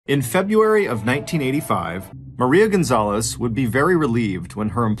In February of 1985, Maria Gonzalez would be very relieved when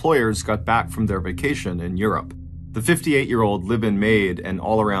her employers got back from their vacation in Europe. The 58-year-old live-in maid and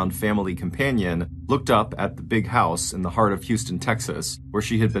all-around family companion looked up at the big house in the heart of Houston, Texas, where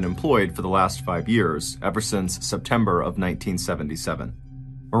she had been employed for the last 5 years, ever since September of 1977.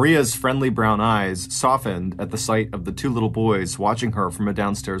 Maria's friendly brown eyes softened at the sight of the two little boys watching her from a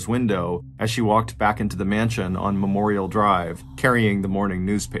downstairs window as she walked back into the mansion on Memorial Drive, carrying the morning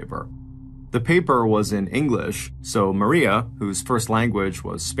newspaper. The paper was in English, so Maria, whose first language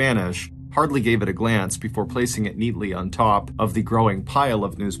was Spanish, hardly gave it a glance before placing it neatly on top of the growing pile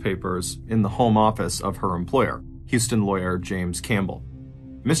of newspapers in the home office of her employer, Houston lawyer James Campbell.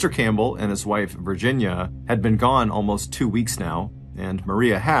 Mr. Campbell and his wife Virginia had been gone almost 2 weeks now, and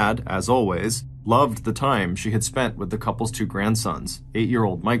Maria had, as always, loved the time she had spent with the couple's two grandsons,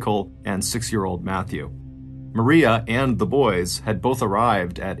 8-year-old Michael and 6-year-old Matthew. Maria and the boys had both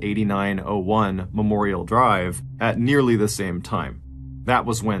arrived at 8901 Memorial Drive at nearly the same time. That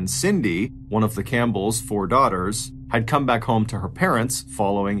was when Cindy, one of the Campbells' 4 daughters, had come back home to her parents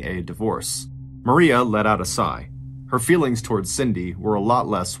following a divorce. Maria let out a sigh. Her feelings towards Cindy were a lot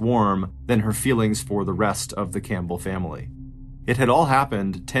less warm than her feelings for the rest of the Campbell family. It had all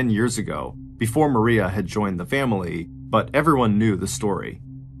happened 10 years ago, before Maria had joined the family, but everyone knew the story.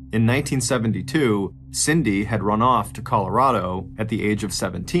 In 1972, Cindy had run off to Colorado at the age of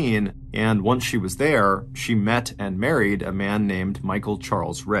 17, and once she was there, she met and married a man named Michael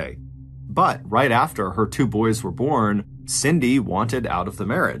Charles Ray. But right after her 2 boys were born, Cindy wanted out of the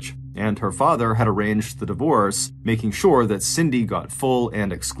marriage, and her father had arranged the divorce, making sure that Cindy got full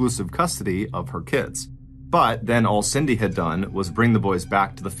and exclusive custody of her kids. But then all Cindy had done was bring the boys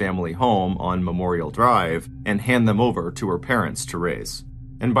back to the family home on Memorial Drive and hand them over to her parents to raise.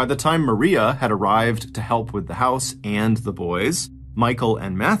 And by the time Maria had arrived to help with the house and the boys, Michael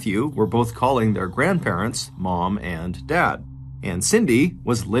and Matthew were both calling their grandparents Mom and Dad. And Cindy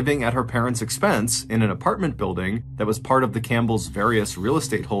was living at her parents' expense in an apartment building that was part of the Campbells' various real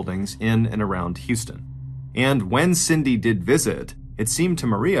estate holdings in and around Houston. And when Cindy did visit, it seemed to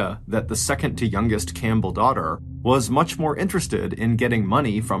Maria that the second to youngest Campbell daughter was much more interested in getting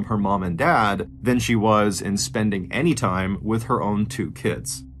money from her mom and dad than she was in spending any time with her own 2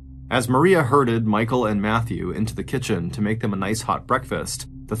 kids. As Maria herded Michael and Matthew into the kitchen to make them a nice hot breakfast,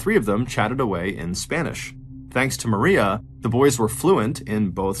 the 3 of them chatted away in Spanish. Thanks to Maria, the boys were fluent in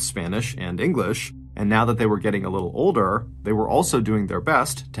both Spanish and English, and now that they were getting a little older, they were also doing their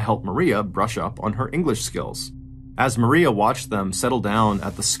best to help Maria brush up on her English skills. As Maria watched them settle down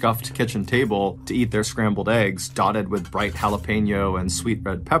at the scuffed kitchen table to eat their scrambled eggs dotted with bright jalapeno and sweet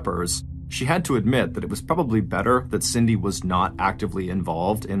red peppers, she had to admit that it was probably better that Cindy was not actively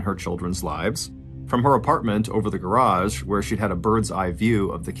involved in her children's lives. From her apartment over the garage, where she'd had a bird's eye view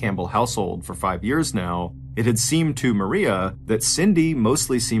of the Campbell household for 5 years now, it had seemed to Maria that Cindy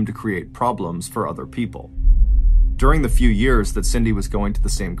mostly seemed to create problems for other people. During the few years that Cindy was going to the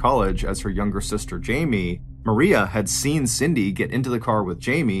same college as her younger sister Jamie, Maria had seen Cindy get into the car with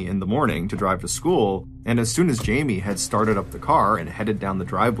Jamie in the morning to drive to school, and as soon as Jamie had started up the car and headed down the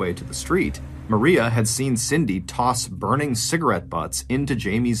driveway to the street, Maria had seen Cindy toss burning cigarette butts into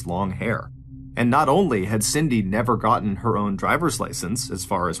Jamie's long hair. And not only had Cindy never gotten her own driver's license, as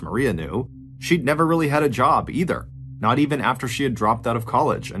far as Maria knew, she'd never really had a job either, not even after she had dropped out of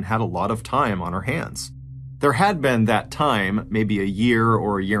college and had a lot of time on her hands. There had been that time, maybe a year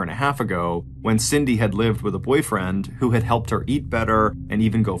or a year and a half ago, when Cindy had lived with a boyfriend who had helped her eat better and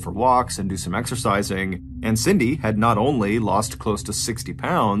even go for walks and do some exercising, and Cindy had not only lost close to 60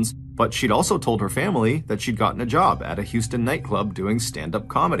 pounds, but she'd also told her family that she'd gotten a job at a Houston nightclub doing stand-up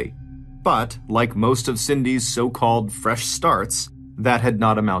comedy. But, like most of Cindy's so-called fresh starts, that had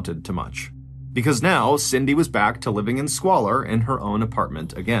not amounted to much. Because now, Cindy was back to living in squalor in her own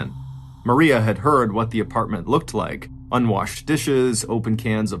apartment again. Maria had heard what the apartment looked like: unwashed dishes, open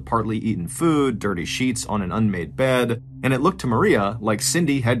cans of partly eaten food, dirty sheets on an unmade bed, and it looked to Maria like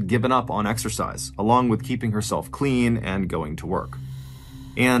Cindy had given up on exercise, along with keeping herself clean and going to work.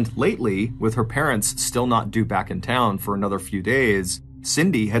 And lately, with her parents still not due back in town for another few days,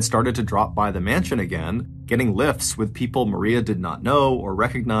 Cindy had started to drop by the mansion again, getting lifts with people Maria did not know or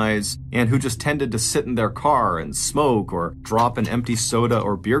recognize, and who just tended to sit in their car and smoke or drop an empty soda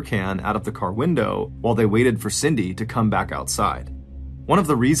or beer can out of the car window while they waited for Cindy to come back outside. One of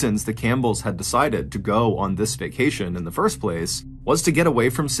the reasons the Campbells had decided to go on this vacation in the first place was to get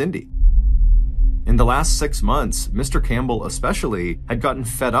away from Cindy. In the last 6 months, Mr. Campbell especially had gotten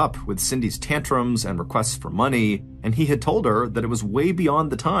fed up with Cindy's tantrums and requests for money, and he had told her that it was way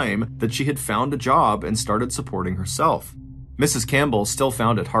beyond the time that she had found a job and started supporting herself. Mrs. Campbell still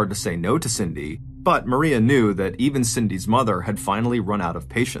found it hard to say no to Cindy, but Maria knew that even Cindy's mother had finally run out of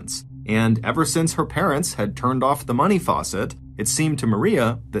patience. And ever since her parents had turned off the money faucet, it seemed to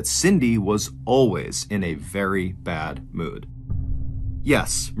Maria that Cindy was always in a very bad mood.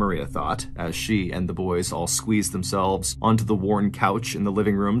 Yes, Maria thought, as she and the boys all squeezed themselves onto the worn couch in the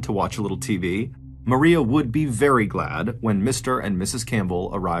living room to watch a little TV, Maria would be very glad when Mr. and Mrs. Campbell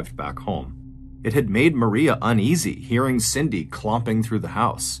arrived back home. It had made Maria uneasy hearing Cindy clomping through the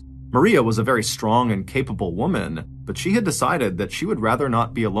house. Maria was a very strong and capable woman, but she had decided that she would rather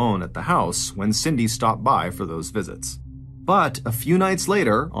not be alone at the house when Cindy stopped by for those visits. But a few nights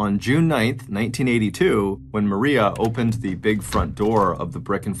later, on June 9th, 1982, when Maria opened the big front door of the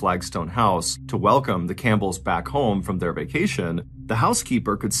brick and flagstone house to welcome the Campbells back home from their vacation, the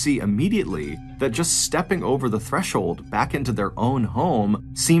housekeeper could see immediately that just stepping over the threshold back into their own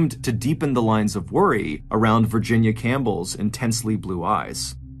home seemed to deepen the lines of worry around Virginia Campbell's intensely blue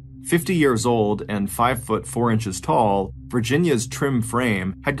eyes. 50 years old and 5 foot 4 inches tall, Virginia's trim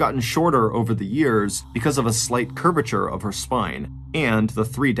frame had gotten shorter over the years because of a slight curvature of her spine and the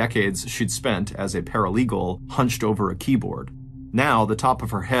 3 decades she'd spent as a paralegal hunched over a keyboard. Now, the top of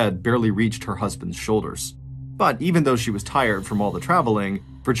her head barely reached her husband's shoulders. But even though she was tired from all the traveling,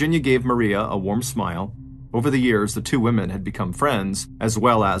 Virginia gave Maria a warm smile. Over the years, the two women had become friends, as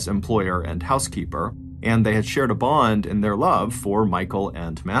well as employer and housekeeper, and they had shared a bond in their love for Michael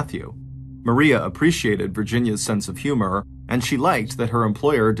and Matthew. Maria appreciated Virginia's sense of humor, and she liked that her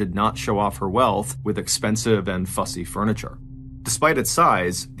employer did not show off her wealth with expensive and fussy furniture. Despite its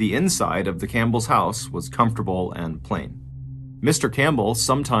size, the inside of the Campbell's house was comfortable and plain. Mr. Campbell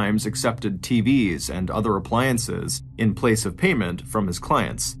sometimes accepted TVs and other appliances in place of payment from his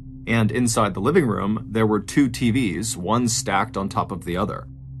clients, and inside the living room there were 2 TVs, one stacked on top of the other.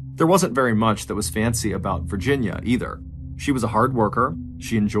 There wasn't very much that was fancy about Virginia either. She was a hard worker,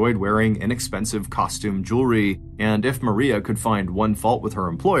 she enjoyed wearing inexpensive costume jewelry, and if Maria could find one fault with her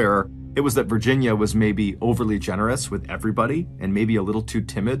employer, it was that Virginia was maybe overly generous with everybody and maybe a little too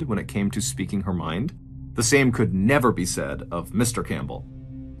timid when it came to speaking her mind. The same could never be said of Mr. Campbell.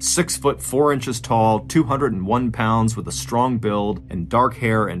 6 foot 4 inches tall, 201 pounds with a strong build and dark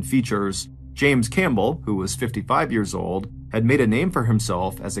hair and features, James Campbell, who was 55 years old, had made a name for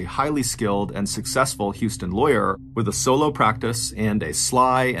himself as a highly skilled and successful Houston lawyer with a solo practice and a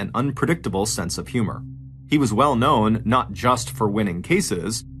sly and unpredictable sense of humor. He was well known not just for winning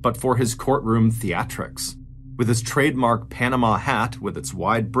cases, but for his courtroom theatrics. With his trademark Panama hat with its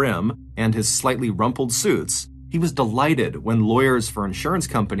wide brim and his slightly rumpled suits, he was delighted when lawyers for insurance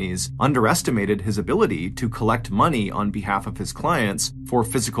companies underestimated his ability to collect money on behalf of his clients for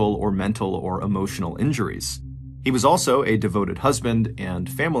physical or mental or emotional injuries. He was also a devoted husband and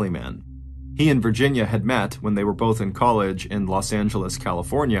family man. He and Virginia had met when they were both in college in Los Angeles,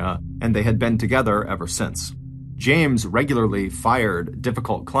 California, and they had been together ever since. James regularly fired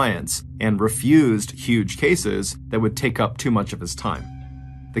difficult clients and refused huge cases that would take up too much of his time.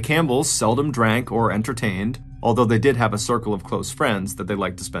 The Campbells seldom drank or entertained, although they did have a circle of close friends that they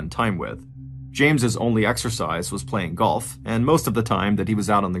liked to spend time with. James's only exercise was playing golf, and most of the time that he was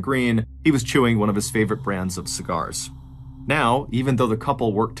out on the green, he was chewing one of his favorite brands of cigars. Now, even though the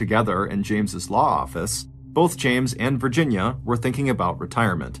couple worked together in James's law office, both James and Virginia were thinking about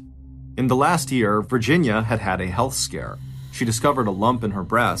retirement. In the last year, Virginia had had a health scare. She discovered a lump in her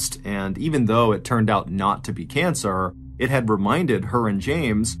breast, and even though it turned out not to be cancer, it had reminded her and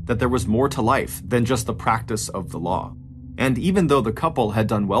James that there was more to life than just the practice of the law. And even though the couple had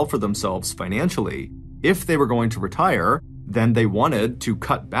done well for themselves financially, if they were going to retire, then they wanted to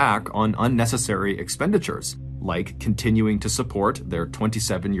cut back on unnecessary expenditures, like continuing to support their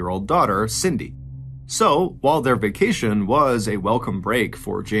 27-year-old daughter, Cindy. So, while their vacation was a welcome break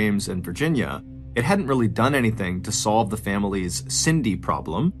for James and Virginia, it hadn't really done anything to solve the family's Cindy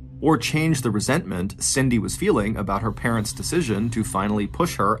problem or change the resentment Cindy was feeling about her parents' decision to finally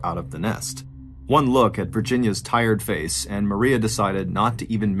push her out of the nest. One look at Virginia's tired face, and Maria decided not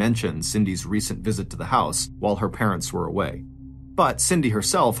to even mention Cindy's recent visit to the house while her parents were away. But Cindy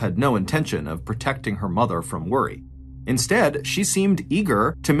herself had no intention of protecting her mother from worry. Instead, she seemed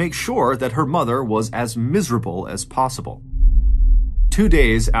eager to make sure that her mother was as miserable as possible. 2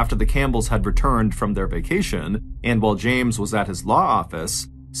 days after the Campbells had returned from their vacation, and while James was at his law office,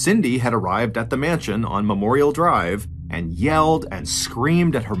 Cindy had arrived at the mansion on Memorial Drive and yelled and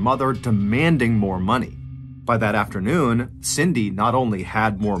screamed at her mother, demanding more money. By that afternoon, Cindy not only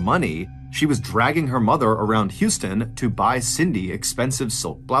had more money, she was dragging her mother around Houston to buy Cindy expensive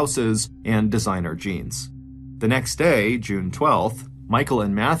silk blouses and designer jeans. The next day, June 12th, Michael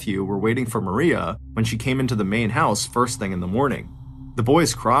and Matthew were waiting for Maria when she came into the main house first thing in the morning. The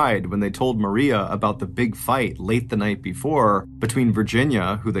boys cried when they told Maria about the big fight late the night before between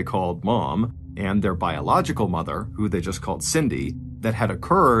Virginia, who they called Mom, and their biological mother, who they just called Cindy, that had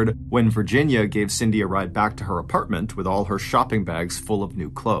occurred when Virginia gave Cindy a ride back to her apartment with all her shopping bags full of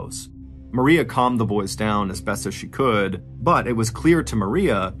new clothes. Maria calmed the boys down as best as she could, but it was clear to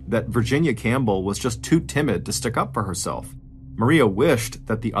Maria that Virginia Campbell was just too timid to stick up for herself. Maria wished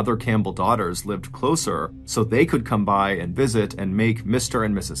that the other Campbell daughters lived closer so they could come by and visit and make Mr.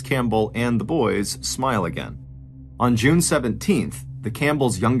 and Mrs. Campbell and the boys smile again. On June 17th, the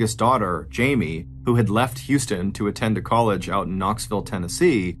Campbells' youngest daughter, Jamie, who had left Houston to attend a college out in Knoxville,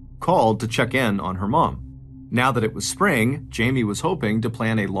 Tennessee, called to check in on her mom. Now that it was spring, Jamie was hoping to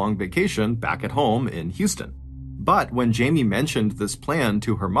plan a long vacation back at home in Houston. But when Jamie mentioned this plan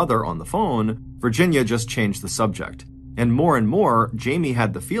to her mother on the phone, Virginia just changed the subject. And more, Jamie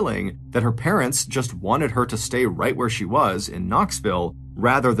had the feeling that her parents just wanted her to stay right where she was in Knoxville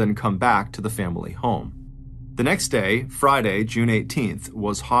rather than come back to the family home. The next day, Friday, June 18th,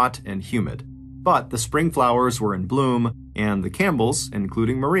 was hot and humid. But the spring flowers were in bloom, and the Campbells,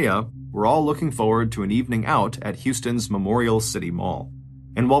 including Maria, were all looking forward to an evening out at Houston's Memorial City Mall.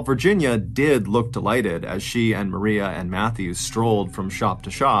 And while Virginia did look delighted as she and Maria and Matthew strolled from shop to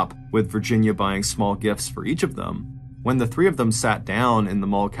shop, with Virginia buying small gifts for each of them, when the three of them sat down in the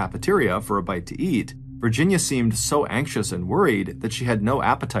mall cafeteria for a bite to eat, Virginia seemed so anxious and worried that she had no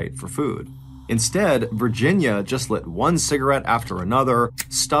appetite for food. Instead, Virginia just lit one cigarette after another,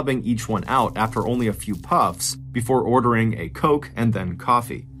 stubbing each one out after only a few puffs, before ordering a Coke and then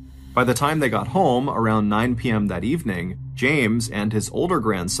coffee. By the time they got home, around 9 p.m. that evening, James and his older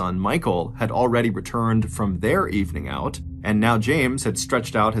grandson, Michael, had already returned from their evening out, and now James had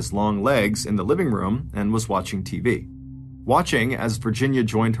stretched out his long legs in the living room and was watching TV. Watching as Virginia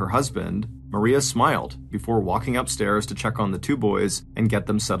joined her husband, Maria smiled before walking upstairs to check on the two boys and get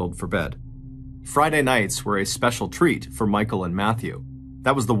them settled for bed. Friday nights were a special treat for Michael and Matthew.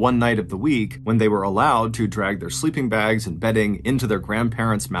 That was the one night of the week when they were allowed to drag their sleeping bags and bedding into their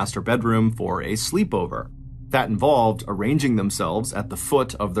grandparents' master bedroom for a sleepover. That involved arranging themselves at the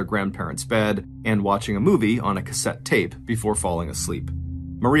foot of their grandparents' bed and watching a movie on a cassette tape before falling asleep.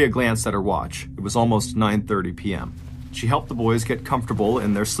 Maria glanced at her watch. It was almost 9:30 p.m. She helped the boys get comfortable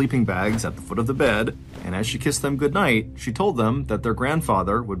in their sleeping bags at the foot of the bed, and as she kissed them goodnight, she told them that their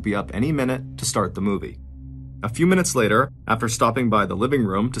grandfather would be up any minute to start the movie. A few minutes later, after stopping by the living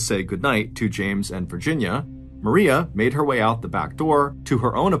room to say goodnight to James and Virginia, Maria made her way out the back door to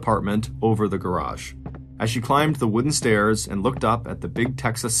her own apartment over the garage. As she climbed the wooden stairs and looked up at the big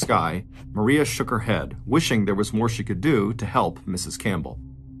Texas sky, Maria shook her head, wishing there was more she could do to help Mrs. Campbell.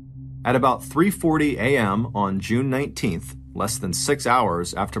 At about 3:40 a.m. on June 19th, less than 6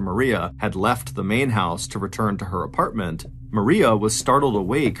 hours after Maria had left the main house to return to her apartment, Maria was startled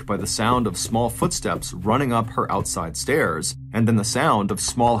awake by the sound of small footsteps running up her outside stairs, and then the sound of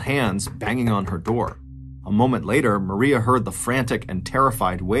small hands banging on her door. A moment later, Maria heard the frantic and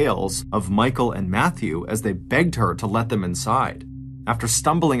terrified wails of Michael and Matthew as they begged her to let them inside. After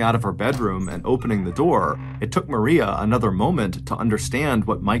stumbling out of her bedroom and opening the door, it took Maria another moment to understand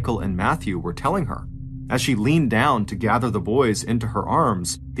what Michael and Matthew were telling her. As she leaned down to gather the boys into her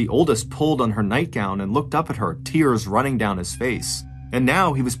arms, the oldest pulled on her nightgown and looked up at her, tears running down his face. And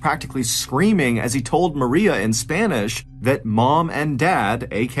now he was practically screaming as he told Maria in Spanish that Mom and Dad,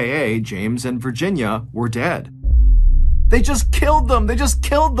 aka James and Virginia, were dead. "They just killed them! They just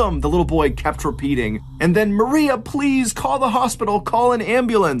killed them!" the little boy kept repeating. And then, "Maria, please, call the hospital, call an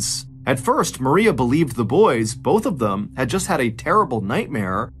ambulance!" At first, Maria believed the boys, both of them, had just had a terrible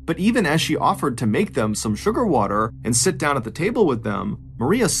nightmare, but even as she offered to make them some sugar water and sit down at the table with them,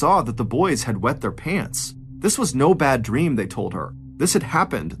 Maria saw that the boys had wet their pants. This was no bad dream, they told her. This had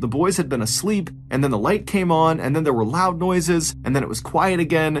happened. The boys had been asleep, and then the light came on, and then there were loud noises, and then it was quiet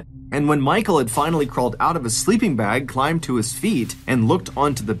again. And when Michael had finally crawled out of his sleeping bag, climbed to his feet, and looked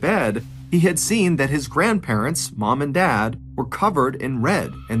onto the bed, he had seen that his grandparents, Mom and Dad, were covered in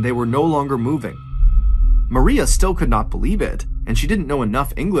red, and they were no longer moving. Maria still could not believe it, and she didn't know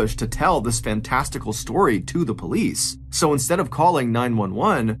enough English to tell this fantastical story to the police. So instead of calling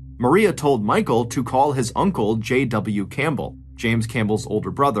 911, Maria told Michael to call his uncle J.W. Campbell, James Campbell's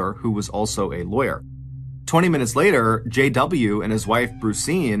older brother, who was also a lawyer. 20 minutes later, J.W. and his wife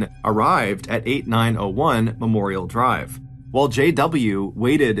Brucine arrived at 8901 Memorial Drive. While J.W.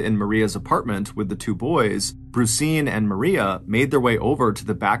 waited in Maria's apartment with the two boys, Brucine and Maria made their way over to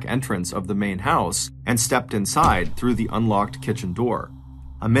the back entrance of the main house and stepped inside through the unlocked kitchen door.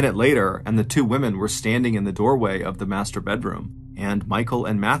 A minute later, and the two women were standing in the doorway of the master bedroom, and Michael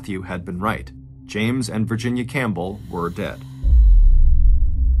and Matthew had been right. James and Virginia Campbell were dead.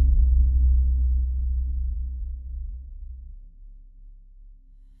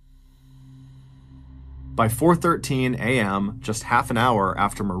 By 4:13 a.m., just half an hour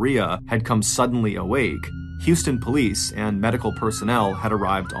after Maria had come suddenly awake, Houston police and medical personnel had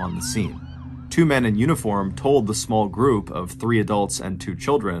arrived on the scene. 2 men in uniform told the small group of 3 adults and 2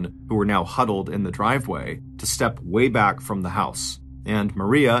 children, who were now huddled in the driveway, to step way back from the house. And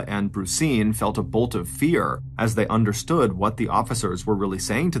Maria and Brucine felt a bolt of fear as they understood what the officers were really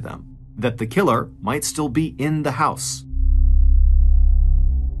saying to them, that the killer might still be in the house.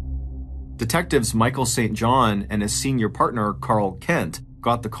 Detectives Michael St. John and his senior partner Carl Kent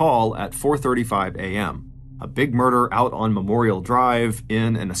got the call at 4:35 a.m. A big murder out on Memorial Drive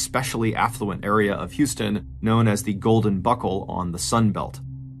in an especially affluent area of Houston known as the Golden Buckle on the Sun Belt.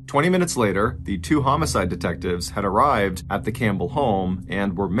 20 minutes later, the 2 homicide detectives had arrived at the Campbell home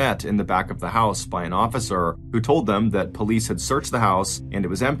and were met in the back of the house by an officer who told them that police had searched the house and it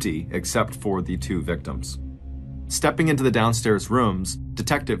was empty except for the 2 victims. Stepping into the downstairs rooms,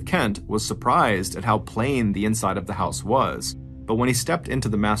 Detective Kent was surprised at how plain the inside of the house was, but when he stepped into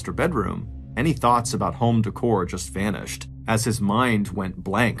the master bedroom, any thoughts about home decor just vanished, as his mind went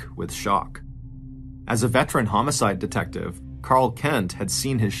blank with shock. As a veteran homicide detective, Carl Kent had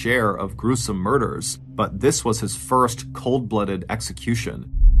seen his share of gruesome murders, but this was his first cold-blooded execution.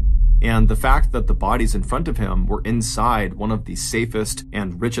 And the fact that the bodies in front of him were inside one of the safest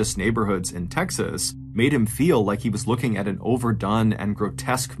and richest neighborhoods in Texas made him feel like he was looking at an overdone and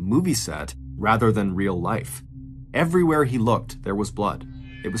grotesque movie set rather than real life. Everywhere he looked, there was blood.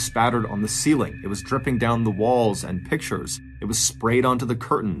 It was spattered on the ceiling, it was dripping down the walls and pictures, it was sprayed onto the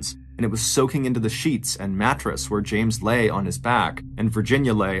curtains, and it was soaking into the sheets and mattress where James lay on his back and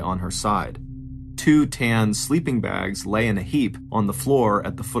Virginia lay on her side. 2 tan sleeping bags lay in a heap on the floor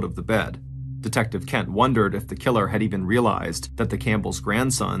at the foot of the bed. Detective Kent wondered if the killer had even realized that the Campbells'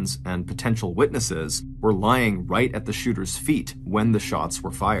 grandsons and potential witnesses were lying right at the shooter's feet when the shots were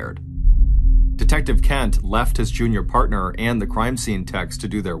fired. Detective Kent left his junior partner and the crime scene techs to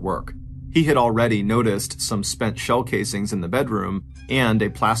do their work. He had already noticed some spent shell casings in the bedroom and a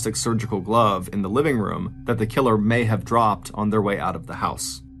plastic surgical glove in the living room that the killer may have dropped on their way out of the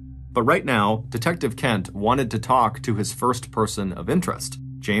house. But right now, Detective Kent wanted to talk to his first person of interest,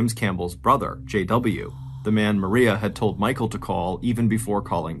 James Campbell's brother, J.W., the man Maria had told Michael to call even before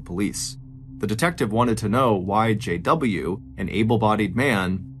calling police. The detective wanted to know why J.W., an able-bodied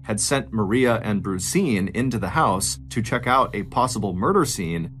man, had sent Maria and Brucine into the house to check out a possible murder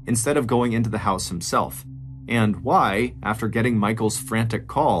scene instead of going into the house himself, and why, after getting Michael's frantic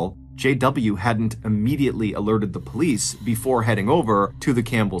call, J.W. hadn't immediately alerted the police before heading over to the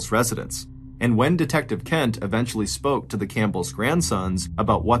Campbells' residence. And when Detective Kent eventually spoke to the Campbells' grandsons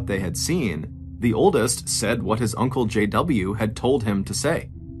about what they had seen, the oldest said what his uncle J.W. had told him to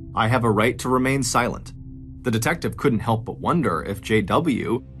say: "I have a right to remain silent." The detective couldn't help but wonder if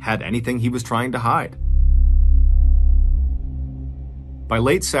J.W. had anything he was trying to hide. By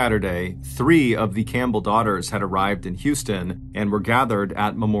late Saturday, 3 of the Campbell daughters had arrived in Houston and were gathered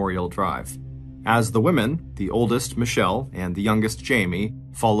at Memorial Drive. As the women, the oldest, Michelle, and the youngest, Jamie,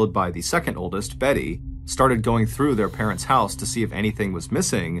 followed by the second oldest, Betty, started going through their parents' house to see if anything was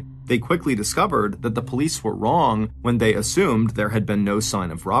missing, they quickly discovered that the police were wrong when they assumed there had been no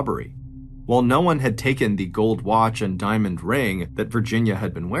sign of robbery. While no one had taken the gold watch and diamond ring that Virginia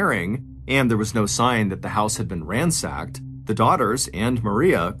had been wearing, and there was no sign that the house had been ransacked, the daughters and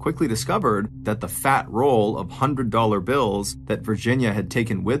Maria quickly discovered that the fat roll of $100 bills that Virginia had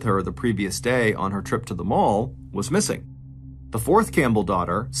taken with her the previous day on her trip to the mall was missing. The 4th Campbell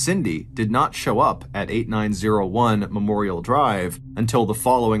daughter, Cindy, did not show up at 8901 Memorial Drive until the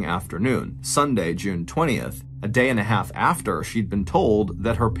following afternoon, Sunday, June 20th, a day and a half after she'd been told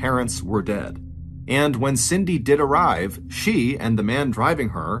that her parents were dead. And when Cindy did arrive, she and the man driving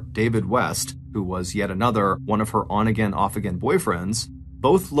her, David West, who was yet another one of her on-again, off-again boyfriends,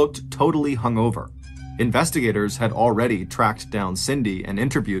 both looked totally hungover. Investigators had already tracked down Cindy and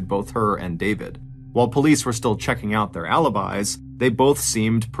interviewed both her and David. While police were still checking out their alibis, they both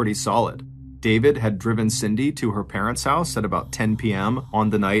seemed pretty solid. David had driven Cindy to her parents' house at about 10 p.m. on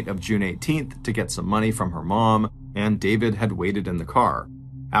the night of June 18th to get some money from her mom, and David had waited in the car.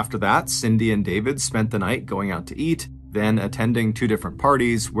 After that, Cindy and David spent the night going out to eat, then attending 2 different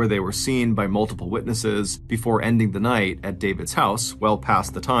parties where they were seen by multiple witnesses before ending the night at David's house well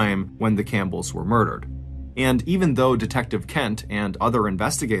past the time when the Campbells were murdered. And even though Detective Kent and other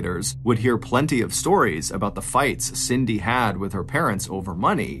investigators would hear plenty of stories about the fights Cindy had with her parents over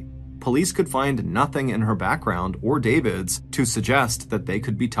money, police could find nothing in her background or David's to suggest that they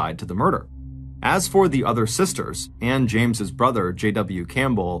could be tied to the murder. As for the other sisters and James's brother, J.W.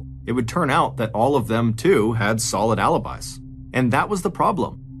 Campbell, it would turn out that all of them too had solid alibis. And that was the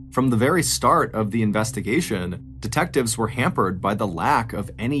problem. From the very start of the investigation, detectives were hampered by the lack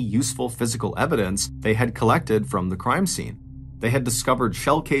of any useful physical evidence they had collected from the crime scene. They had discovered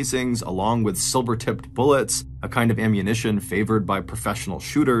shell casings along with silver-tipped bullets, a kind of ammunition favored by professional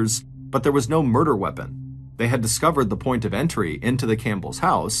shooters, but there was no murder weapon. They had discovered the point of entry into the Campbell's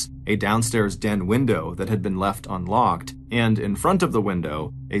house, a downstairs den window that had been left unlocked, and in front of the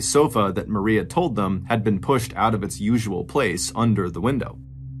window, a sofa that Maria told them had been pushed out of its usual place under the window.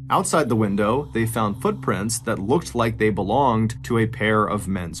 Outside the window, they found footprints that looked like they belonged to a pair of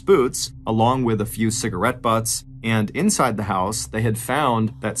men's boots, along with a few cigarette butts, and inside the house, they had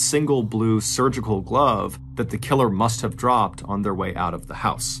found that single blue surgical glove that the killer must have dropped on their way out of the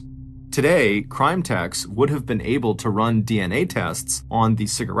house. Today, crime techs would have been able to run DNA tests on the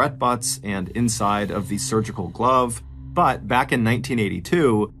cigarette butts and inside of the surgical glove, but back in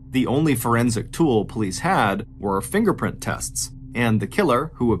 1982, the only forensic tool police had were fingerprint tests, and the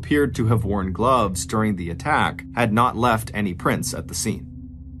killer, who appeared to have worn gloves during the attack, had not left any prints at the scene.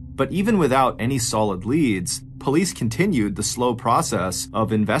 But even without any solid leads, police continued the slow process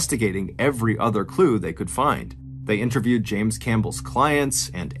of investigating every other clue they could find. They interviewed James Campbell's clients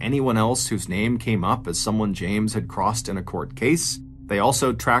and anyone else whose name came up as someone James had crossed in a court case. They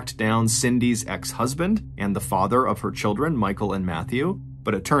also tracked down Cindy's ex-husband and the father of her children, Michael and Matthew,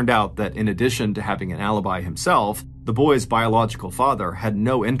 but it turned out that in addition to having an alibi himself, the boys' biological father had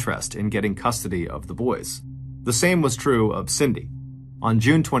no interest in getting custody of the boys. The same was true of Cindy. On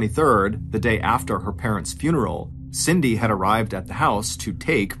June 23rd, the day after her parents' funeral, Cindy had arrived at the house to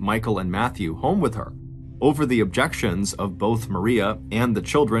take Michael and Matthew home with her. Over the objections of both Maria and the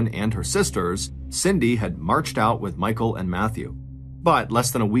children and her sisters, Cindy had marched out with Michael and Matthew. But less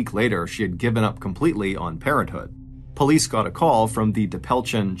than a week later, she had given up completely on parenthood. Police got a call from the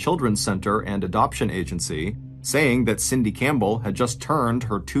DePelchin Children's Center and Adoption Agency saying that Cindy Campbell had just turned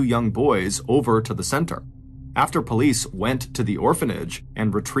her two young boys over to the center. After police went to the orphanage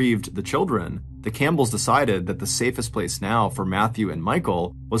and retrieved the children, the Campbells decided that the safest place now for Matthew and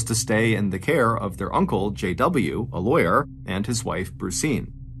Michael was to stay in the care of their uncle, J.W., a lawyer, and his wife,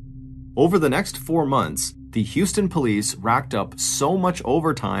 Brucine. Over the next 4 months, the Houston police racked up so much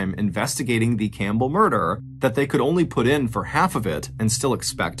overtime investigating the Campbell murder that they could only put in for half of it and still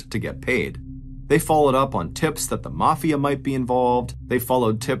expect to get paid. They followed up on tips that the mafia might be involved. They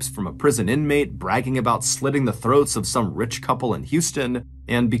followed tips from a prison inmate bragging about slitting the throats of some rich couple in Houston.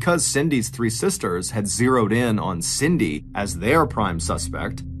 And because Cindy's three sisters had zeroed in on Cindy as their prime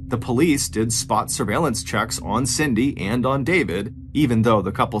suspect, the police did spot surveillance checks on Cindy and on David, even though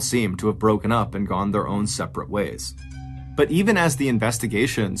the couple seemed to have broken up and gone their own separate ways. But even as the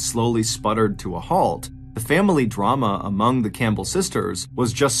investigation slowly sputtered to a halt, the family drama among the Campbell sisters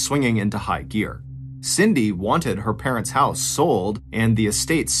was just swinging into high gear. Cindy wanted her parents' house sold and the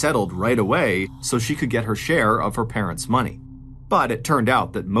estate settled right away so she could get her share of her parents' money. But it turned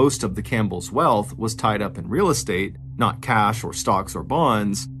out that most of the Campbells' wealth was tied up in real estate, not cash or stocks or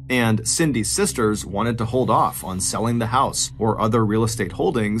bonds, and Cindy's sisters wanted to hold off on selling the house or other real estate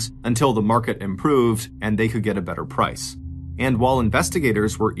holdings until the market improved and they could get a better price. And while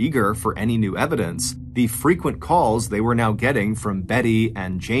investigators were eager for any new evidence, the frequent calls they were now getting from Betty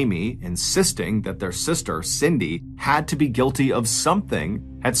and Jamie insisting that their sister, Cindy, had to be guilty of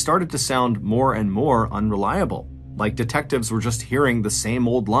something had started to sound more and more unreliable, like detectives were just hearing the same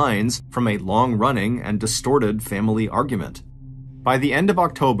old lines from a long-running and distorted family argument. By the end of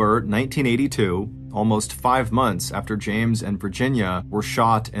October 1982, almost 5 months after James and Virginia were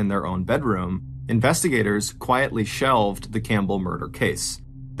shot in their own bedroom, investigators quietly shelved the Campbell murder case.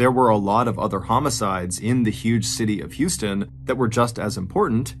 There were a lot of other homicides in the huge city of Houston that were just as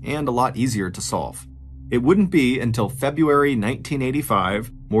important and a lot easier to solve. It wouldn't be until February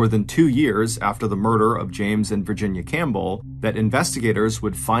 1985, more than 2 years after the murder of James and Virginia Campbell, that investigators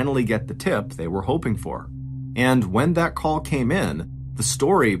would finally get the tip they were hoping for. And when that call came in, the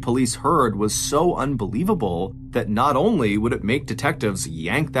story police heard was so unbelievable that not only would it make detectives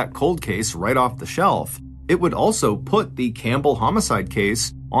yank that cold case right off the shelf, it would also put the Campbell homicide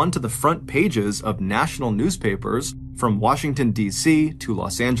case onto the front pages of national newspapers from Washington, D.C. to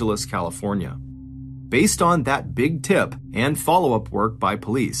Los Angeles, California. Based on that big tip and follow-up work by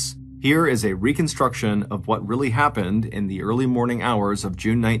police, here is a reconstruction of what really happened in the early morning hours of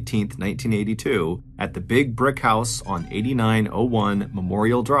June 19, 1982, at the Big Brick House on 8901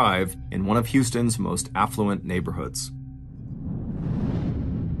 Memorial Drive in one of Houston's most affluent neighborhoods.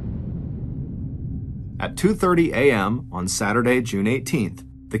 At 2:30 a.m. on Saturday, June 18th,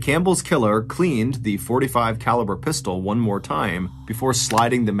 the Campbell's killer cleaned the .45 caliber pistol one more time before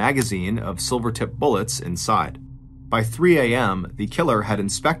sliding the magazine of silver-tipped bullets inside. By 3 a.m., the killer had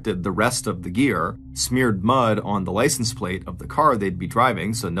inspected the rest of the gear, smeared mud on the license plate of the car they'd be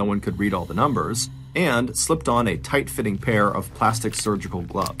driving so no one could read all the numbers, and slipped on a tight-fitting pair of plastic surgical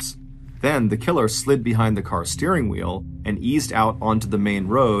gloves. Then the killer slid behind the car's steering wheel and eased out onto the main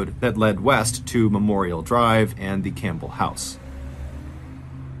road that led west to Memorial Drive and the Campbell house.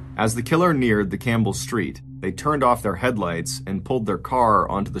 As the killer neared the Campbell Street, they turned off their headlights and pulled their car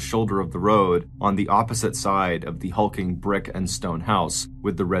onto the shoulder of the road on the opposite side of the hulking brick and stone house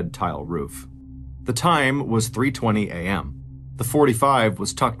with the red tile roof. The time was 3:20 a.m. The .45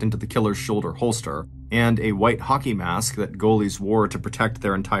 was tucked into the killer's shoulder holster, and a white hockey mask that goalies wore to protect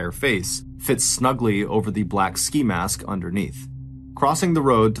their entire face fits snugly over the black ski mask underneath. Crossing the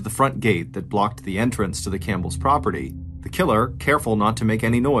road to the front gate that blocked the entrance to the Campbell's property, the killer, careful not to make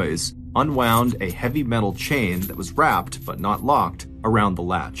any noise, unwound a heavy metal chain that was wrapped, but not locked, around the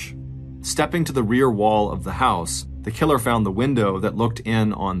latch. Stepping to the rear wall of the house, the killer found the window that looked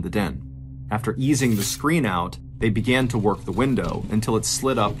in on the den. After easing the screen out, they began to work the window until it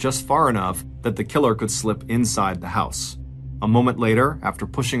slid up just far enough that the killer could slip inside the house. A moment later, after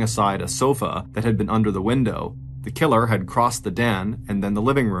pushing aside a sofa that had been under the window, the killer had crossed the den and then the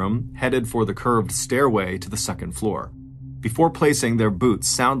living room, headed for the curved stairway to the second floor. Before placing their boots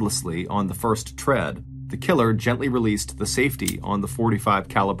soundlessly on the first tread, the killer gently released the safety on the .45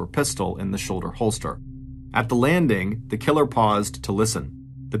 caliber pistol in the shoulder holster. At the landing, the killer paused to listen.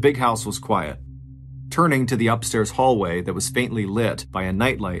 The big house was quiet. Turning to the upstairs hallway that was faintly lit by a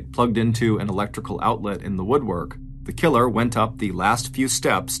nightlight plugged into an electrical outlet in the woodwork, the killer went up the last few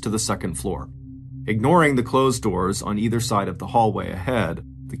steps to the second floor. Ignoring the closed doors on either side of the hallway ahead,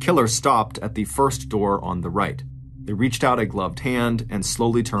 the killer stopped at the first door on the right. They reached out a gloved hand and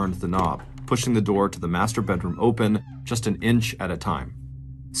slowly turned the knob, pushing the door to the master bedroom open just an inch at a time.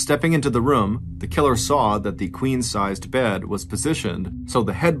 Stepping into the room, the killer saw that the queen-sized bed was positioned so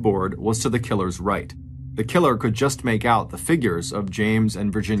the headboard was to the killer's right. The killer could just make out the figures of James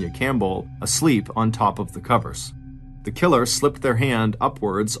and Virginia Campbell asleep on top of the covers. The killer slipped their hand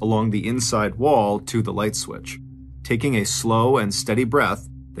upwards along the inside wall to the light switch. Taking a slow and steady breath,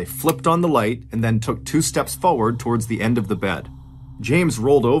 they flipped on the light and then took 2 steps forward towards the end of the bed. James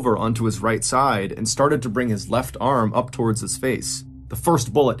rolled over onto his right side and started to bring his left arm up towards his face. The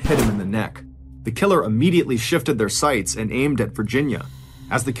first bullet hit him in the neck. The killer immediately shifted their sights and aimed at Virginia.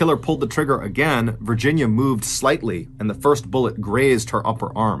 As the killer pulled the trigger again, Virginia moved slightly, and the first bullet grazed her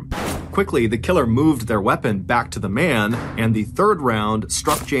upper arm. Quickly, the killer moved their weapon back to the man, and the third round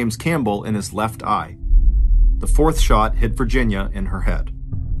struck James Campbell in his left eye. The fourth shot hit Virginia in her head.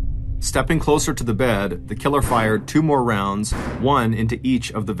 Stepping closer to the bed, the killer fired 2 more rounds, one into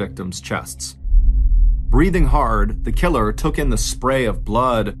each of the victims' chests. Breathing hard, the killer took in the spray of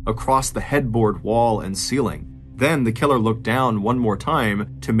blood across the headboard wall and ceiling. Then the killer looked down one more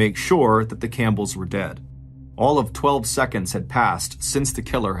time to make sure that the Campbells were dead. All of 12 seconds had passed since the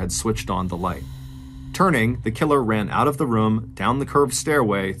killer had switched on the light. Turning, the killer ran out of the room, down the curved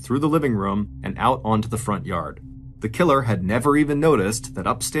stairway, through the living room, and out onto the front yard. The killer had never even noticed that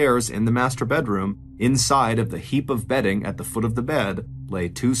upstairs in the master bedroom, inside of the heap of bedding at the foot of the bed, lay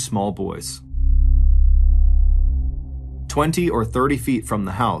 2 small boys. 20 or 30 feet from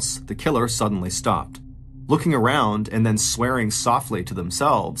the house, the killer suddenly stopped. Looking around and then swearing softly to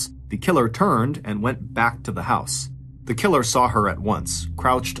themselves, the killer turned and went back to the house. The killer saw her at once,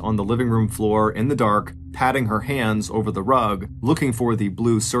 crouched on the living room floor in the dark, patting her hands over the rug, looking for the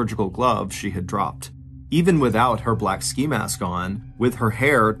blue surgical glove she had dropped. Even without her black ski mask on, with her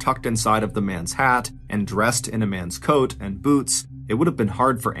hair tucked inside of the man's hat and dressed in a man's coat and boots, it would have been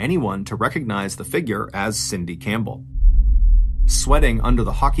hard for anyone to recognize the figure as Cindy Campbell. Sweating under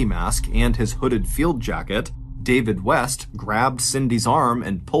the hockey mask and his hooded field jacket, David West grabbed Cindy's arm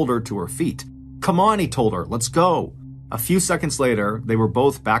and pulled her to her feet. "Come on," he told her, "let's go." A few seconds later, they were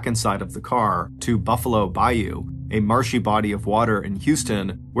both back inside of the car to Buffalo Bayou, a marshy body of water in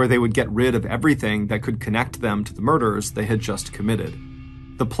Houston where they would get rid of everything that could connect them to the murders they had just committed.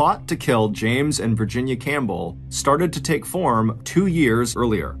 The plot to kill James and Virginia Campbell started to take form 2 years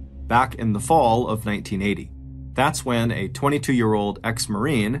earlier, back in the fall of 1980. That's when a 22-year-old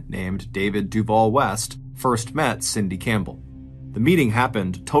ex-Marine named David Duval West first met Cindy Campbell. The meeting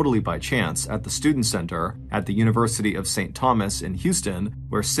happened totally by chance at the Student Center at the University of St. Thomas in Houston,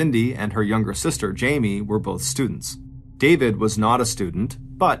 where Cindy and her younger sister Jamie were both students. David was not a student,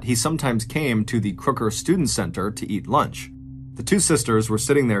 but he sometimes came to the Crooker Student Center to eat lunch. The two sisters were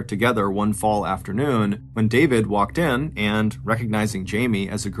sitting there together one fall afternoon when David walked in and, recognizing Jamie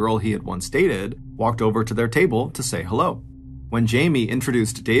as a girl he had once dated, walked over to their table to say hello. When Jamie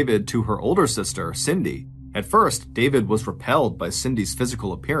introduced David to her older sister, Cindy, at first, David was repelled by Cindy's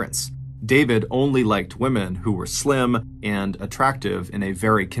physical appearance. David only liked women who were slim and attractive in a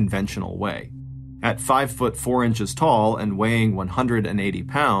very conventional way. At 5 foot 4 inches tall and weighing 180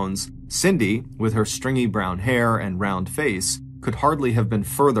 pounds, Cindy, with her stringy brown hair and round face, could hardly have been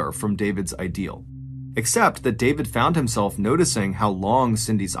further from David's ideal. Except that David found himself noticing how long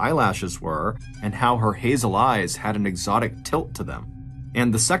Cindy's eyelashes were and how her hazel eyes had an exotic tilt to them.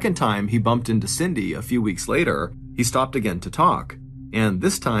 And the second time he bumped into Cindy a few weeks later, he stopped again to talk. And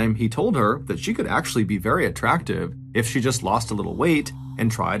this time he told her that she could actually be very attractive if she just lost a little weight and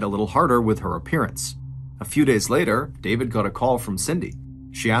tried a little harder with her appearance. A few days later, David got a call from Cindy.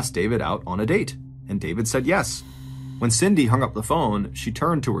 She asked David out on a date, and David said yes. When Cindy hung up the phone, she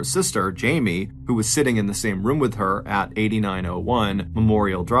turned to her sister, Jamie, who was sitting in the same room with her at 8901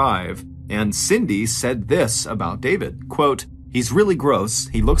 Memorial Drive, and Cindy said this about David, quote, "He's really gross,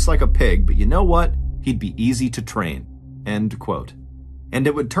 he looks like a pig, but you know what? He'd be easy to train." End quote. And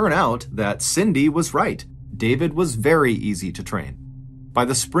it would turn out that Cindy was right. David was very easy to train. By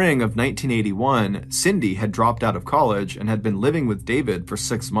the spring of 1981, Cindy had dropped out of college and had been living with David for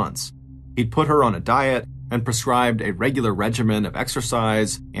 6 months. He'd put her on a diet and prescribed a regular regimen of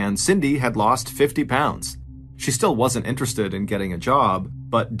exercise, and Cindy had lost 50 pounds. She still wasn't interested in getting a job,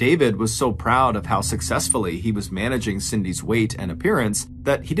 but David was so proud of how successfully he was managing Cindy's weight and appearance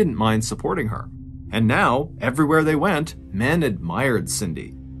that he didn't mind supporting her. And now, everywhere they went, men admired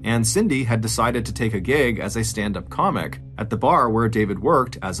Cindy. And Cindy had decided to take a gig as a stand-up comic at the bar where David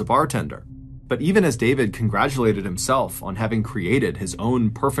worked as a bartender. But even as David congratulated himself on having created his own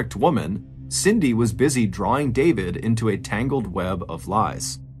perfect woman, Cindy was busy drawing David into a tangled web of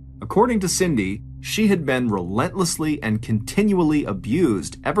lies. According to Cindy, she had been relentlessly and continually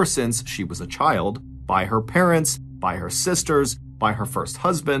abused ever since she was a child by her parents, by her sisters, by her first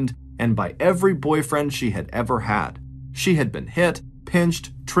husband, and by every boyfriend she had ever had. She had been hit,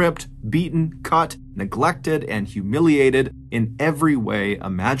 pinched, tripped, beaten, cut, neglected, and humiliated in every way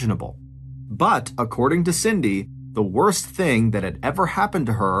imaginable. But, according to Cindy, the worst thing that had ever happened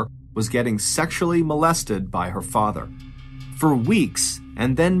to her was getting sexually molested by her father. For weeks,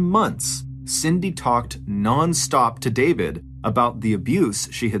 and then months, Cindy talked non-stop to David about the abuse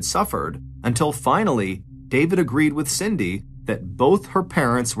she had suffered, until finally, David agreed with Cindy that both her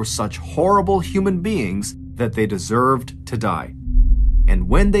parents were such horrible human beings that they deserved to die. And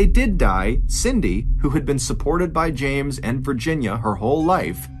when they did die, Cindy, who had been supported by James and Virginia her whole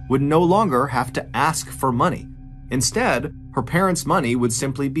life, would no longer have to ask for money. Instead, her parents' money would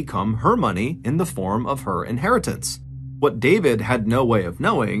simply become her money in the form of her inheritance. What David had no way of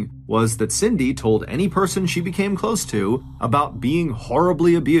knowing was that Cindy told any person she became close to about being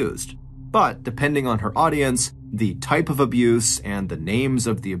horribly abused. But depending on her audience, the type of abuse and the names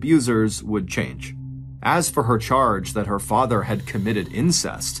of the abusers would change. As for her charge that her father had committed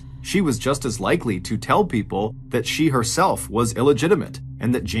incest, she was just as likely to tell people that she herself was illegitimate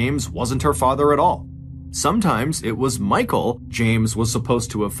and that James wasn't her father at all. Sometimes it was Michael James was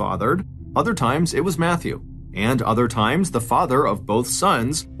supposed to have fathered, other times it was Matthew, and other times the father of both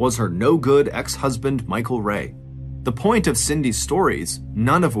sons was her no-good ex-husband Michael Ray. The point of Cindy's stories,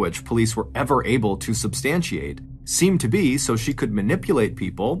 none of which police were ever able to substantiate, seemed to be so she could manipulate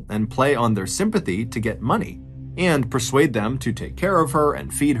people and play on their sympathy to get money, and persuade them to take care of her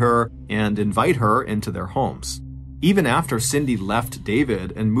and feed her and invite her into their homes. Even after Cindy left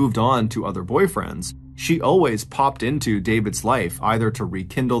David and moved on to other boyfriends, she always popped into David's life either to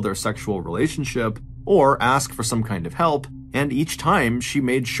rekindle their sexual relationship or ask for some kind of help, and each time she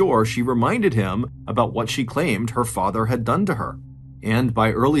made sure she reminded him about what she claimed her father had done to her. And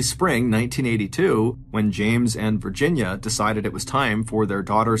by early spring 1982, when James and Virginia decided it was time for their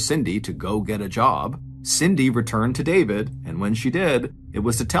daughter Cindy to go get a job, Cindy returned to David, and when she did, it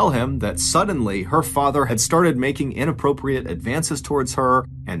was to tell him that suddenly her father had started making inappropriate advances towards her,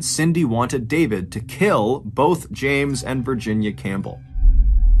 and Cindy wanted David to kill both James and Virginia Campbell.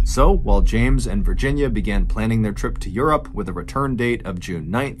 So, while James and Virginia began planning their trip to Europe with a return date of June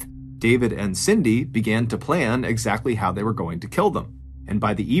 9th, David and Cindy began to plan exactly how they were going to kill them. And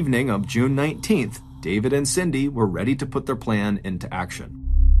by the evening of June 19th, David and Cindy were ready to put their plan into action.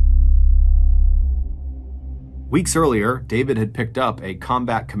 Weeks earlier, David had picked up a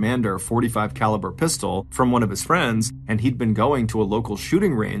Combat Commander .45 caliber pistol from one of his friends, and he'd been going to a local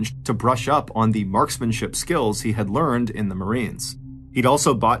shooting range to brush up on the marksmanship skills he had learned in the Marines. He'd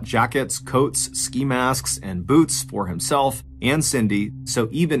also bought jackets, coats, ski masks, and boots for himself and Cindy, so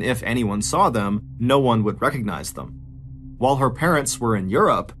even if anyone saw them, no one would recognize them. While her parents were in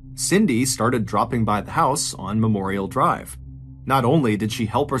Europe, Cindy started dropping by the house on Memorial Drive. Not only did she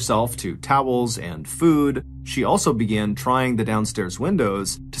help herself to towels and food, she also began trying the downstairs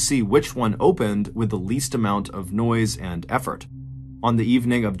windows to see which one opened with the least amount of noise and effort. On the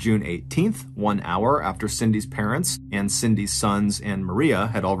evening of June 18th, 1 hour after Cindy's parents and Cindy's sons and Maria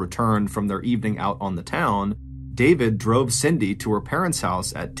had all returned from their evening out on the town, David drove Cindy to her parents'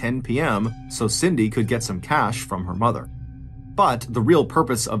 house at 10 p.m. so Cindy could get some cash from her mother. But the real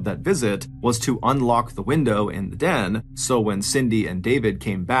purpose of that visit was to unlock the window in the den, so when Cindy and David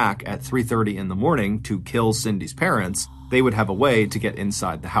came back at 3:30 in the morning to kill Cindy's parents, they would have a way to get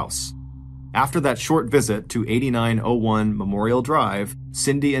inside the house. After that short visit to 8901 Memorial Drive,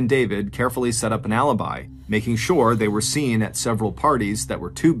 Cindy and David carefully set up an alibi, making sure they were seen at several parties that were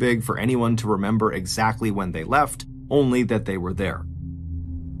too big for anyone to remember exactly when they left, only that they were there.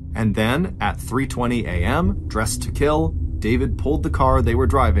 And then, at 3:20 a.m., dressed to kill, David pulled the car they were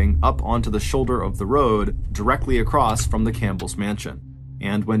driving up onto the shoulder of the road directly across from the Campbell's mansion.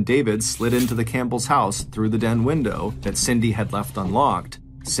 And when David slid into the Campbell's house through the den window that Cindy had left unlocked,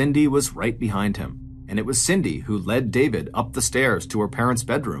 Cindy was right behind him. And it was Cindy who led David up the stairs to her parents'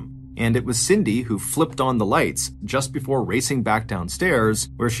 bedroom. And it was Cindy who flipped on the lights just before racing back downstairs,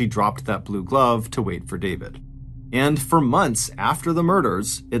 where she dropped that blue glove to wait for David. And for months after the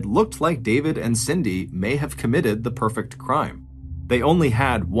murders, it looked like David and Cindy may have committed the perfect crime. They only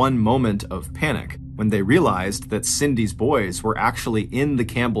had one moment of panic when they realized that Cindy's boys were actually in the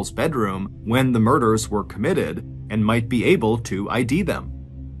Campbell's bedroom when the murders were committed and might be able to ID them.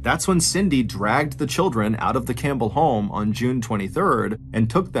 That's when Cindy dragged the children out of the Campbell home on June 23rd and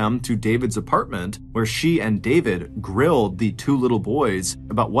took them to David's apartment, where she and David grilled the two little boys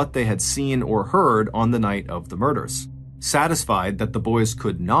about what they had seen or heard on the night of the murders. Satisfied that the boys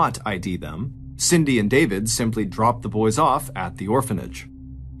could not ID them, Cindy and David simply dropped the boys off at the orphanage.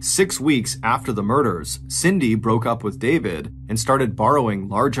 6 weeks after the murders, Cindy broke up with David and started borrowing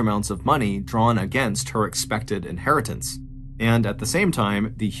large amounts of money drawn against her expected inheritance. And at the same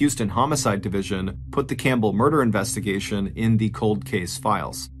time, the Houston Homicide Division put the Campbell murder investigation in the cold case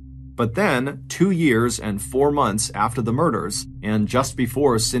files. But then, 2 years and 4 months after the murders, and just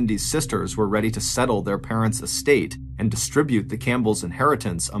before Cindy's sisters were ready to settle their parents' estate and distribute the Campbell's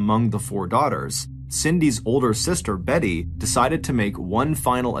inheritance among the 4 daughters, Cindy's older sister, Betty, decided to make one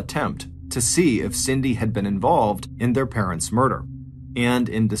final attempt to see if Cindy had been involved in their parents' murder. And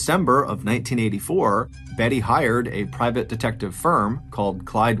in December of 1984, Betty hired a private detective firm called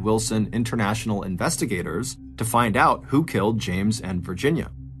Clyde Wilson International Investigators to find out who killed James and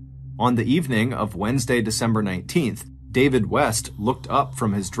Virginia. On the evening of Wednesday, December 19th, David West looked up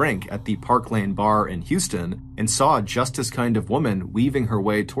from his drink at the Park Lane bar in Houston and saw just his kind of woman weaving her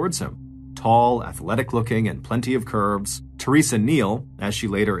way towards him. Tall, athletic-looking, and plenty of curves, Teresa Neal, as she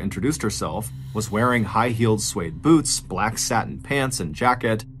later introduced herself, was wearing high-heeled suede boots, black satin pants and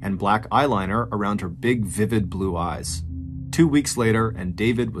jacket, and black eyeliner around her big, vivid blue eyes. 2 weeks later, and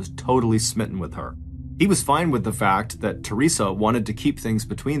David was totally smitten with her. He was fine with the fact that Teresa wanted to keep things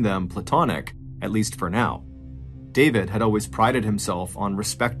between them platonic, at least for now. David had always prided himself on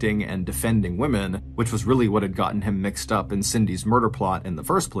respecting and defending women, which was really what had gotten him mixed up in Cindy's murder plot in the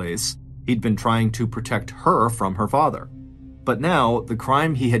first place. He'd been trying to protect her from her father. But now, the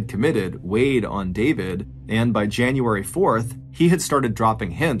crime he had committed weighed on David, and by January 4th, he had started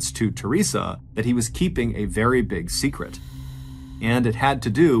dropping hints to Teresa that he was keeping a very big secret. And it had to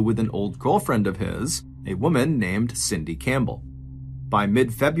do with an old girlfriend of his, a woman named Cindy Campbell. By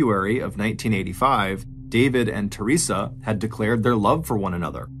mid-February of 1985, David and Teresa had declared their love for one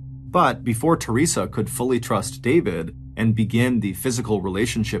another. But before Teresa could fully trust David and begin the physical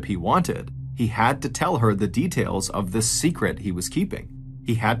relationship he wanted, he had to tell her the details of this secret he was keeping.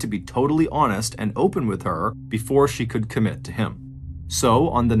 He had to be totally honest and open with her before she could commit to him. So,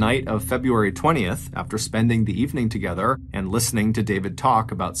 on the night of February 20th, after spending the evening together and listening to David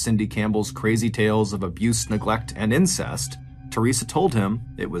talk about Cindy Campbell's crazy tales of abuse, neglect, and incest, Teresa told him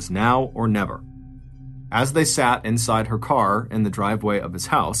it was now or never. As they sat inside her car in the driveway of his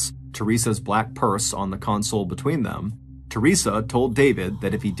house, Teresa's black purse on the console between them, Teresa told David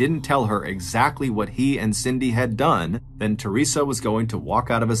that if he didn't tell her exactly what he and Cindy had done, then Teresa was going to walk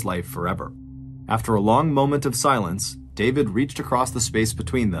out of his life forever. After a long moment of silence, David reached across the space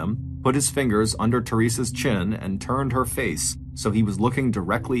between them, put his fingers under Teresa's chin, and turned her face so he was looking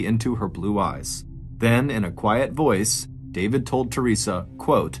directly into her blue eyes. Then, in a quiet voice, David told Teresa,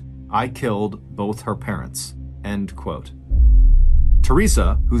 quote, "I killed both her parents," end quote.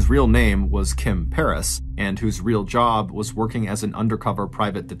 Teresa, whose real name was Kim Paris, and whose real job was working as an undercover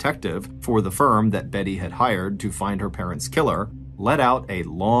private detective for the firm that Betty had hired to find her parents' killer, let out a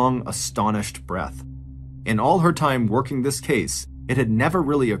long, astonished breath. In all her time working this case, it had never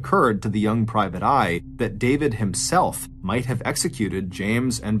really occurred to the young private eye that David himself might have executed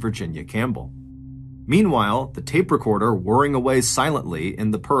James and Virginia Campbell. Meanwhile, the tape recorder whirring away silently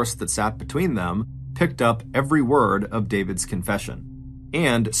in the purse that sat between them picked up every word of David's confession.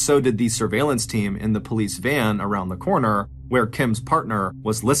 And so did the surveillance team in the police van around the corner, where Kim's partner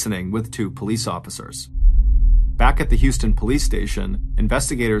was listening with 2 police officers. Back at the Houston police station,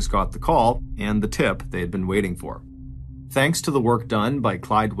 investigators got the call and the tip they had been waiting for. Thanks to the work done by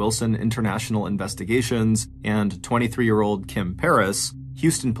Clyde Wilson International Investigations and 23-year-old Kim Paris,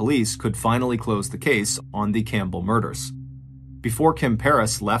 Houston police could finally close the case on the Campbell murders. Before Kim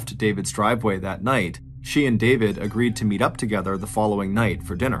Paris left David's driveway that night, she and David agreed to meet up together the following night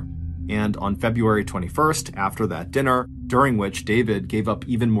for dinner. And on February 21st, after that dinner, during which David gave up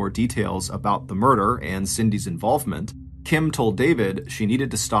even more details about the murder and Cindy's involvement, Kim told David she needed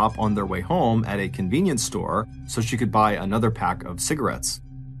to stop on their way home at a convenience store so she could buy another pack of cigarettes.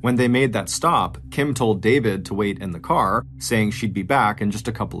 When they made that stop, Kim told David to wait in the car, saying she'd be back in just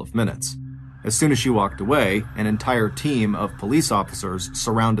a couple of minutes. As soon as she walked away, an entire team of police officers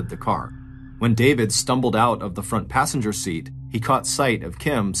surrounded the car. When David stumbled out of the front passenger seat, he caught sight of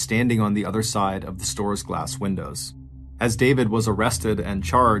Kim standing on the other side of the store's glass windows. As David was arrested and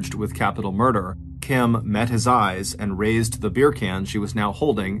charged with capital murder, Kim met his eyes and raised the beer can she was now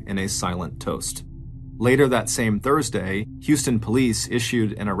holding in a silent toast. Later that same Thursday, Houston police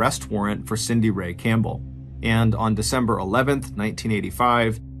issued an arrest warrant for Cindy Ray Campbell. And on December 11th,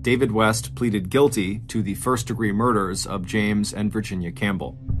 1985, David West pleaded guilty to the first-degree murders of James and Virginia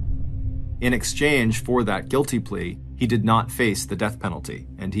Campbell. In exchange for that guilty plea, he did not face the death penalty,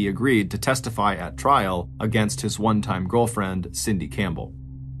 and he agreed to testify at trial against his one-time girlfriend, Cindy Campbell.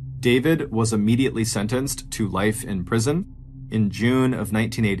 David was immediately sentenced to life in prison. In June of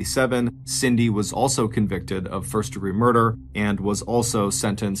 1987, Cindy was also convicted of first-degree murder and was also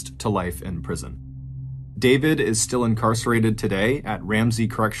sentenced to life in prison. David is still incarcerated today at Ramsey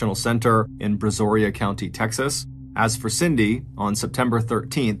Correctional Center in Brazoria County, Texas. As for Cindy, on September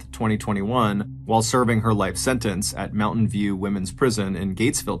 13th, 2021, while serving her life sentence at Mountain View Women's Prison in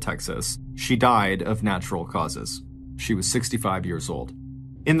Gatesville, Texas, she died of natural causes. She was 65 years old.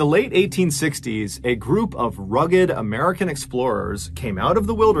 In the late 1860s, a group of rugged American explorers came out of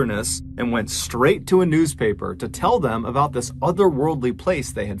the wilderness and went straight to a newspaper to tell them about this otherworldly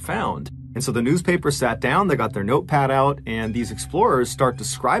place they had found. And so the newspaper sat down, they got their notepad out, and these explorers start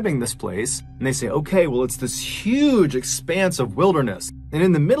describing this place. And they say, okay, well, it's this huge expanse of wilderness. And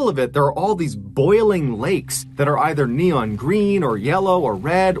in the middle of it, there are all these boiling lakes that are either neon green or yellow or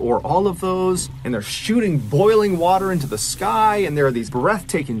red or all of those. And they're shooting boiling water into the sky. And there are these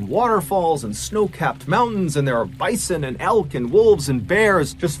breathtaking waterfalls and snow-capped mountains. And there are bison and elk and wolves and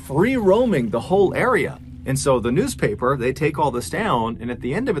bears just free roaming the whole area. And so the newspaper, they take all this down, and at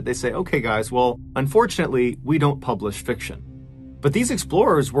the end of it, they say, okay, guys, well, unfortunately, we don't publish fiction. But these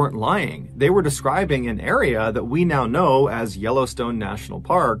explorers weren't lying. They were describing an area that we now know as Yellowstone National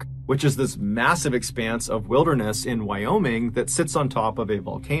Park, which is this massive expanse of wilderness in Wyoming that sits on top of a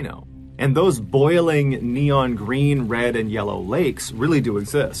volcano. And those boiling neon green, red, and yellow lakes really do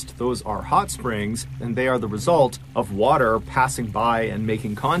exist. Those are hot springs, and they are the result of water passing by and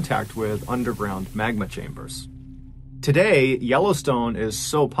making contact with underground magma chambers. Today, Yellowstone is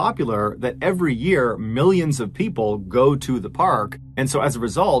so popular that every year millions of people go to the park, and so as a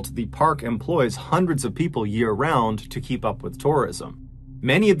result, the park employs hundreds of people year-round to keep up with tourism.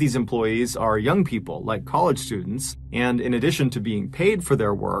 Many of these employees are young people, like college students, and in addition to being paid for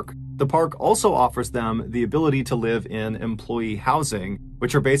their work, the park also offers them the ability to live in employee housing,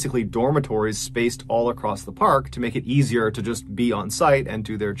 which are basically dormitories spaced all across the park to make it easier to just be on site and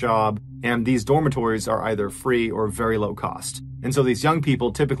do their job. And these dormitories are either free or very low cost. And so these young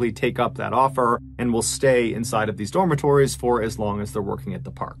people typically take up that offer and will stay inside of these dormitories for as long as they're working at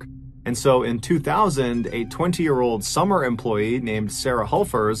the park. And so in 2000, a 20-year-old summer employee named Sarah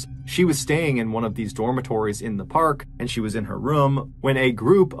Hulfers, she was staying in one of these dormitories in the park, and she was in her room when a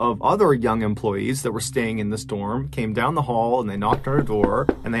group of other young employees that were staying in this dorm came down the hall and they knocked on her door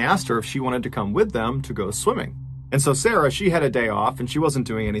and they asked her if she wanted to come with them to go swimming. And so Sarah, she had a day off and she wasn't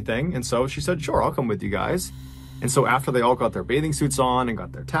doing anything, and so she said, sure, I'll come with you guys. And so after they all got their bathing suits on and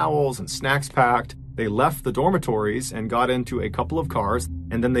got their towels and snacks packed, they left the dormitories and got into a couple of cars,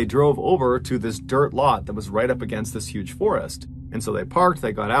 and then they drove over to this dirt lot that was right up against this huge forest. And so they parked,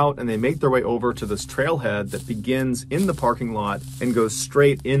 they got out, and they make their way over to this trailhead that begins in the parking lot and goes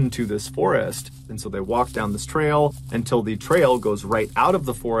straight into this forest. And so they walk down this trail until the trail goes right out of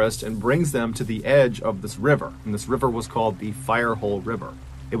the forest and brings them to the edge of this river. And this river was called the Firehole River.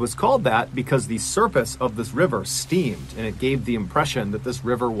 It was called that because the surface of this river steamed, and it gave the impression that this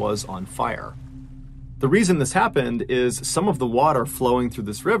river was on fire. The reason this happened is some of the water flowing through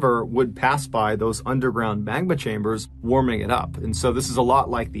this river would pass by those underground magma chambers, warming it up. And so this is a lot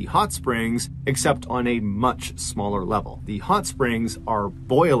like the hot springs, except on a much smaller level. The hot springs are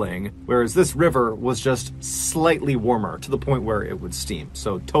boiling, whereas this river was just slightly warmer to the point where it would steam.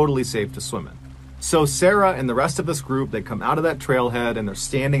 So totally safe to swim in. So Sarah and the rest of this group, they come out of that trailhead and they're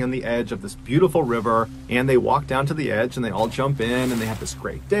standing on the edge of this beautiful river, and they walk down to the edge and they all jump in and they have this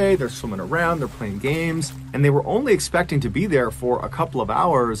great day. They're swimming around, they're playing games, and they were only expecting to be there for a couple of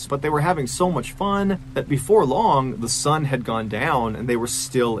hours, but they were having so much fun that before long, the sun had gone down and they were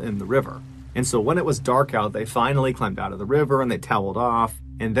still in the river. And so when it was dark out, they finally climbed out of the river and they toweled off,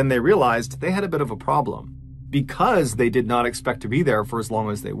 and then they realized they had a bit of a problem. Because they did not expect to be there for as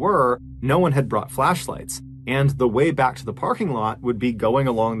long as they were, no one had brought flashlights, and the way back to the parking lot would be going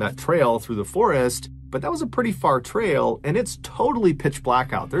along that trail through the forest, but that was a pretty far trail, and it's totally pitch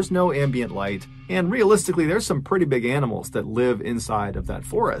black out. There's no ambient light, and realistically, there's some pretty big animals that live inside of that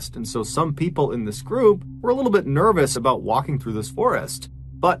forest, and so some people in this group were a little bit nervous about walking through this forest.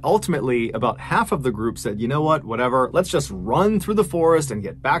 But ultimately, about half of the group said, you know what, whatever, let's just run through the forest and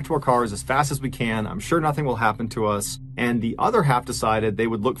get back to our cars as fast as we can. I'm sure nothing will happen to us. And the other half decided they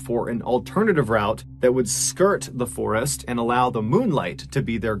would look for an alternative route that would skirt the forest and allow the moonlight to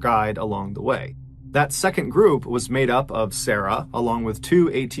be their guide along the way. That second group was made up of Sarah, along with two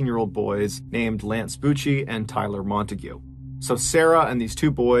 18-year-old boys named Lance Bucci and Tyler Montague. So Sarah and these two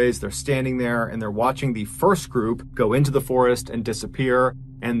boys, they're standing there and they're watching the first group go into the forest and disappear.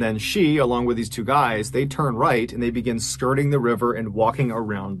 And then she, along with these two guys, they turn right and they begin skirting the river and walking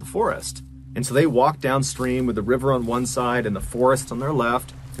around the forest. And so they walk downstream with the river on one side and the forest on their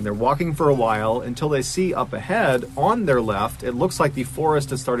left. And they're walking for a while until they see up ahead on their left, it looks like the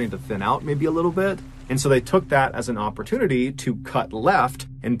forest is starting to thin out maybe a little bit. And so they took that as an opportunity to cut left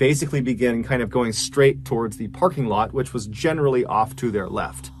and basically begin kind of going straight towards the parking lot, which was generally off to their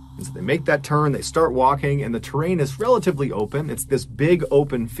left. And so they make that turn, they start walking, and the terrain is relatively open. It's this big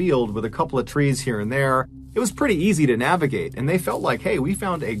open field with a couple of trees here and there. It was pretty easy to navigate, and they felt like, hey, we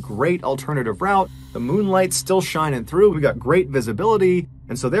found a great alternative route. The moonlight's still shining through. We got great visibility.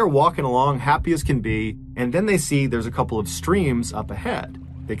 And so they're walking along happy as can be. And then they see there's a couple of streams up ahead.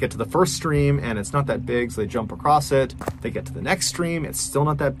 They get to the first stream and it's not that big, so they jump across it. They get to the next stream, it's still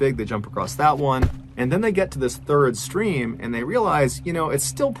not that big, they jump across that one. And then they get to this third stream and they realize, you know, it's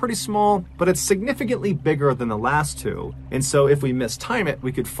still pretty small, but it's significantly bigger than the last two. And so if we mistime it,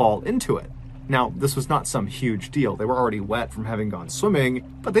 we could fall into it. Now, this was not some huge deal. They were already wet from having gone swimming,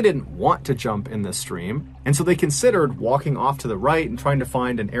 but they didn't want to jump in this stream. And so they considered walking off to the right and trying to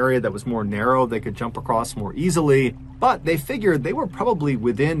find an area that was more narrow they could jump across more easily. But they figured they were probably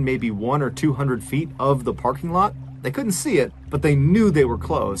within maybe 100 or 200 feet of the parking lot. They couldn't see it, but they knew they were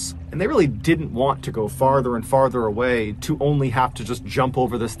close. And they really didn't want to go farther and farther away to only have to just jump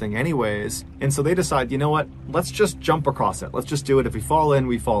over this thing anyways. And so they decide, you know what, let's just jump across it. Let's just do it. If we fall in,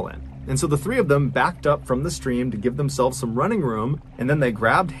 we fall in. And so the three of them backed up from the stream to give themselves some running room, and then they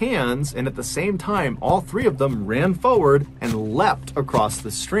grabbed hands, and at the same time, all three of them ran forward and leapt across the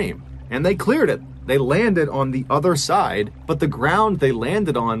stream. And they cleared it. They landed on the other side, but the ground they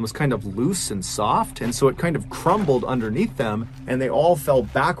landed on was kind of loose and soft, and so it kind of crumbled underneath them, and they all fell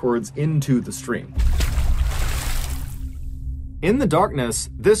backwards into the stream. In the darkness,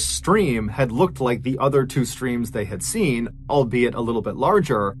 this stream had looked like the other two streams they had seen, albeit a little bit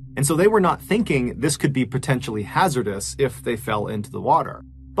larger, and so they were not thinking this could be potentially hazardous if they fell into the water.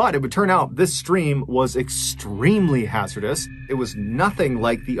 But it would turn out this stream was extremely hazardous. It was nothing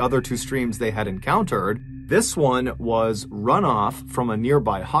like the other two streams they had encountered. This one was runoff from a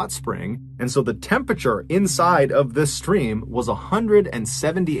nearby hot spring, and so the temperature inside of this stream was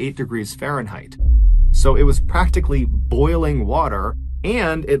 178 degrees Fahrenheit. So it was practically boiling water,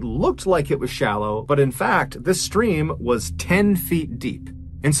 and it looked like it was shallow, but in fact, this stream was 10 feet deep.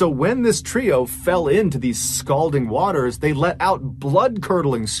 And so when this trio fell into these scalding waters, they let out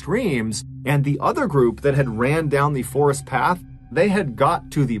blood-curdling screams, and the other group that had ran down the forest path, they had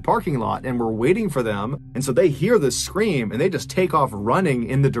got to the parking lot and were waiting for them, and so they hear this scream and they just take off running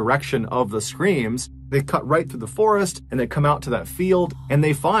in the direction of the screams. They cut right through the forest and they come out to that field, and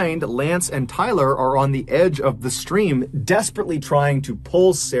they find Lance and Tyler are on the edge of the stream, desperately trying to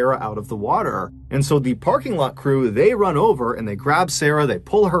pull Sarah out of the water. And so the parking lot crew, they run over and they grab Sarah, they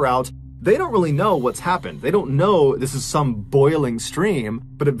pull her out. They don't really know what's happened. They don't know this is some boiling stream,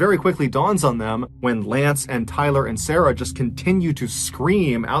 but it very quickly dawns on them when Lance and Tyler and Sarah just continue to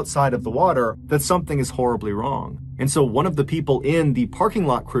scream outside of the water that something is horribly wrong. And so one of the people in the parking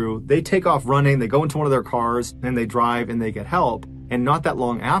lot crew, they take off running, they go into one of their cars, and they drive and they get help. And not that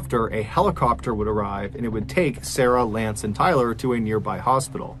long after, a helicopter would arrive and it would take Sarah, Lance, and Tyler to a nearby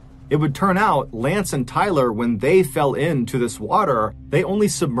hospital. It would turn out Lance and Tyler, when they fell into this water, they only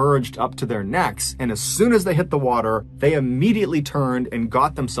submerged up to their necks, and as soon as they hit the water, they immediately turned and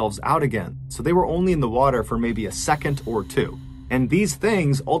got themselves out again. So they were only in the water for maybe a second or two. And these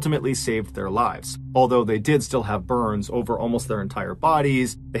things ultimately saved their lives. Although they did still have burns over almost their entire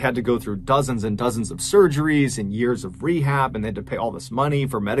bodies, they had to go through dozens and dozens of surgeries and years of rehab, and they had to pay all this money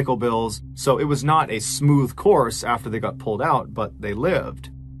for medical bills. So it was not a smooth course after they got pulled out, but they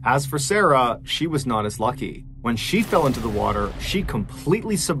lived. As for Sarah, she was not as lucky. When she fell into the water, she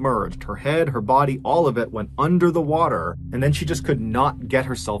completely submerged. Her head, her body, all of it went under the water, and then she just could not get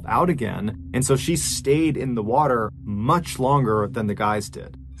herself out again, and so she stayed in the water much longer than the guys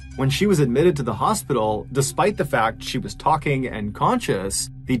did. When she was admitted to the hospital, despite the fact she was talking and conscious,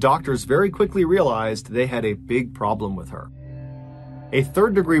 the doctors very quickly realized they had a big problem with her. A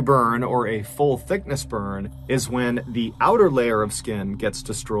third-degree burn, or a full-thickness burn, is when the outer layer of skin gets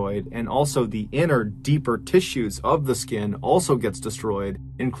destroyed and also the inner, deeper tissues of the skin also gets destroyed,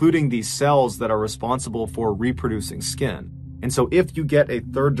 including the cells that are responsible for reproducing skin. And so if you get a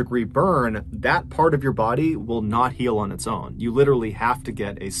third-degree burn, that part of your body will not heal on its own. You literally have to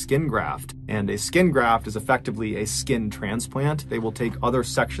get a skin graft. And a skin graft is effectively a skin transplant. They will take other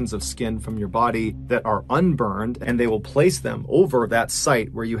sections of skin from your body that are unburned, and they will place them over that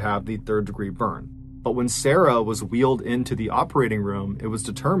site where you have the third-degree burn. But when Sarah was wheeled into the operating room, it was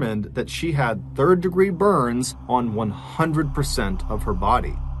determined that she had third-degree burns on 100% of her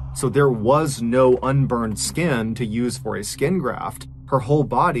body. So there was no unburned skin to use for a skin graft. Her whole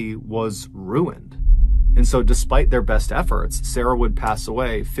body was ruined. And so despite their best efforts, Sarah would pass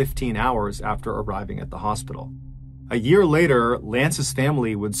away 15 hours after arriving at the hospital. A year later, Lance's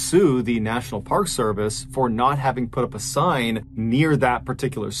family would sue the National Park Service for not having put up a sign near that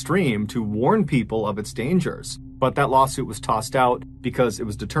particular stream to warn people of its dangers. But that lawsuit was tossed out because it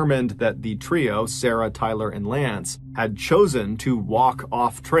was determined that the trio, Sarah, Tyler, and Lance, had chosen to walk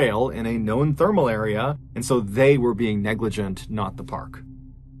off trail in a known thermal area, and so they were being negligent, not the park.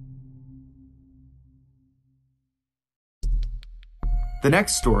 The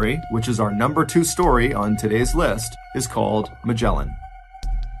next story, which is our number 2 story on today's list, is called Magellan.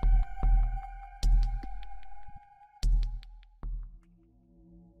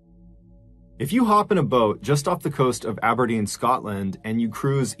 If you hop in a boat just off the coast of Aberdeen, Scotland, and you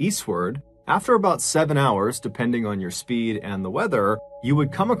cruise eastward, after about 7 hours, depending on your speed and the weather, you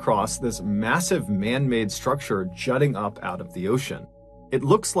would come across this massive man-made structure jutting up out of the ocean. It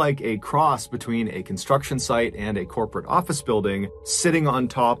looks like a cross between a construction site and a corporate office building sitting on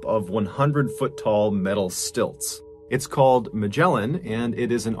top of 100-foot-tall metal stilts. It's called Magellan, and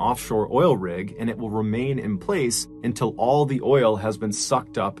it is an offshore oil rig, and it will remain in place until all the oil has been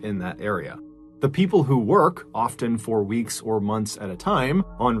sucked up in that area. The people who work, often for weeks or months at a time,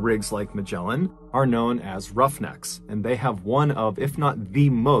 on rigs like Magellan are known as roughnecks, and they have one of, if not the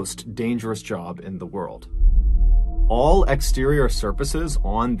most dangerous job in the world. All exterior surfaces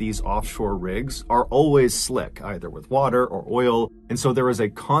on these offshore rigs are always slick, either with water or oil, and so there is a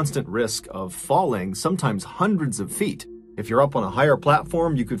constant risk of falling, sometimes hundreds of feet. If you're up on a higher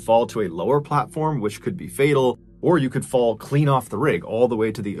platform, you could fall to a lower platform, which could be fatal, or you could fall clean off the rig all the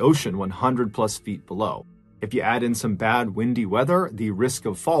way to the ocean 100+ feet below. If you add in some bad windy weather, the risk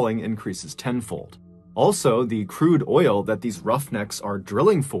of falling increases tenfold. Also, the crude oil that these roughnecks are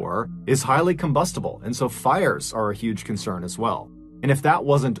drilling for is highly combustible, and so fires are a huge concern as well. And if that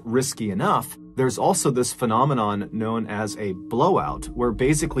wasn't risky enough, there's also this phenomenon known as a blowout, where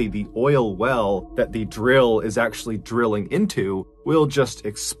basically the oil well that the drill is actually drilling into will just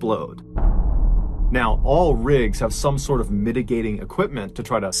explode. Now, all rigs have some sort of mitigating equipment to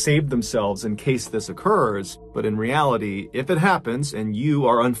try to save themselves in case this occurs, but in reality, if it happens and you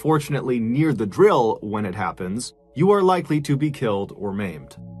are unfortunately near the drill when it happens, you are likely to be killed or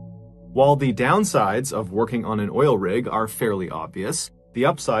maimed. While the downsides of working on an oil rig are fairly obvious, the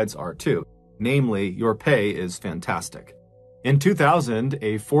upsides are too. Namely, your pay is fantastic. In 2000,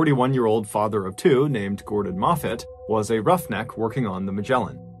 a 41-year-old father of two named Gordon Moffat was a roughneck working on the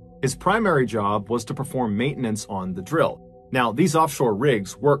Magellan. His primary job was to perform maintenance on the drill. Now, these offshore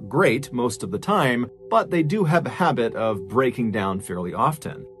rigs work great most of the time, but they do have a habit of breaking down fairly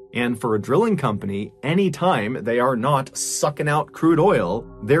often. And for a drilling company, anytime they are not sucking out crude oil,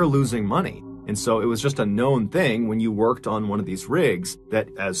 they're losing money. And so it was just a known thing when you worked on one of these rigs that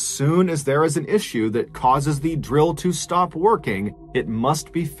as soon as there is an issue that causes the drill to stop working, it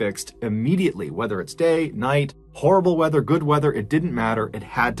must be fixed immediately, whether it's day, night, horrible weather, good weather, it didn't matter, it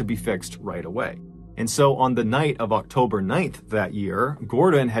had to be fixed right away. And so on the night of October 9th that year,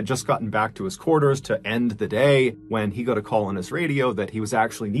 Gordon had just gotten back to his quarters to end the day when he got a call on his radio that he was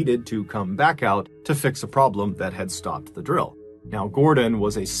actually needed to come back out to fix a problem that had stopped the drill. Now, Gordon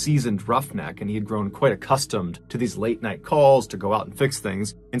was a seasoned roughneck, and he had grown quite accustomed to these late-night calls to go out and fix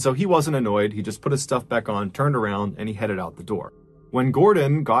things, and so he wasn't annoyed. He just put his stuff back on, turned around, and he headed out the door. When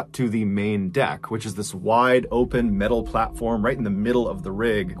Gordon got to the main deck, which is this wide open metal platform right in the middle of the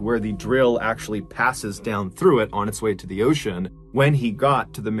rig where the drill actually passes down through it on its way to the ocean, when he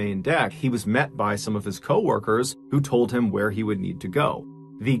got to the main deck, he was met by some of his co-workers who told him where he would need to go.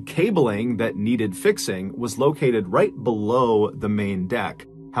 The cabling that needed fixing was located right below the main deck.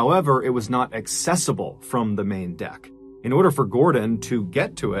 However, it was not accessible from the main deck. In order for Gordon to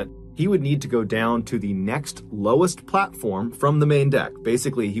get to it, he would need to go down to the next lowest platform from the main deck.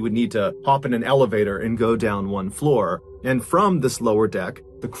 Basically, he would need to hop in an elevator and go down one floor. And from this lower deck,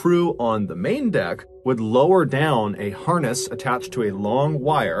 the crew on the main deck would lower down a harness attached to a long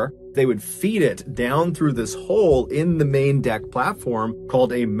wire. They would feed it down through this hole in the main deck platform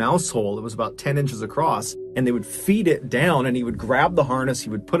called a mouse hole. It was about 10 inches across, and they would feed it down, and he would grab the harness, he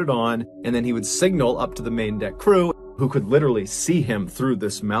would put it on, and then he would signal up to the main deck crew, who could literally see him through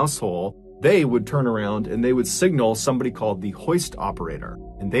this mouse hole. They would turn around and they would signal somebody called the hoist operator.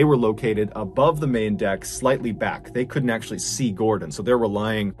 And they were located above the main deck, slightly back. They couldn't actually see Gordon, so they're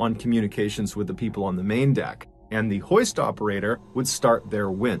relying on communications with the people on the main deck. And the hoist operator would start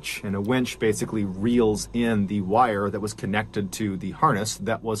their winch. And a winch basically reels in the wire that was connected to the harness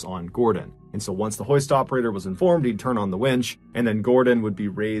that was on Gordon. And so once the hoist operator was informed, he'd turn on the winch, and then Gordon would be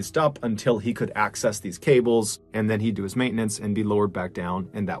raised up until he could access these cables, and then he'd do his maintenance and be lowered back down,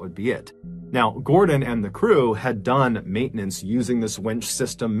 and that would be it. Now, Gordon and the crew had done maintenance using this winch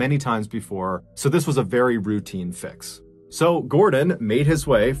system many times before, so this was a very routine fix. So Gordon made his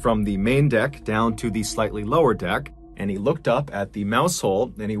way from the main deck down to the slightly lower deck, and he looked up at the mouse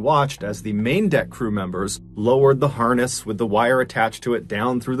hole and he watched as the main deck crew members lowered the harness with the wire attached to it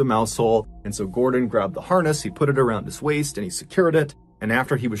down through the mouse hole. And so Gordon grabbed the harness, he put it around his waist and he secured it. And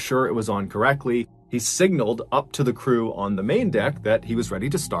after he was sure it was on correctly, he signaled up to the crew on the main deck that he was ready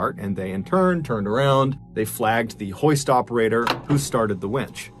to start, and they in turn turned around. They flagged the hoist operator who started the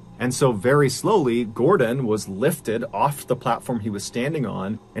winch. And so very slowly, Gordon was lifted off the platform he was standing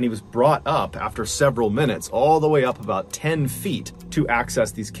on, and he was brought up after several minutes, all the way up about 10 feet to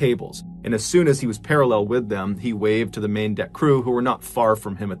access these cables. And as soon as he was parallel with them, he waved to the main deck crew, who were not far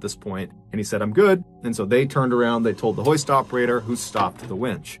from him at this point, and he said, "I'm good." And so they turned around, they told the hoist operator, who stopped the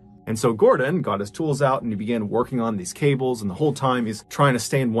winch. And so Gordon got his tools out and he began working on these cables, and the whole time he's trying to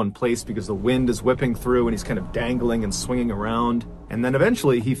stay in one place because the wind is whipping through and he's kind of dangling and swinging around. And then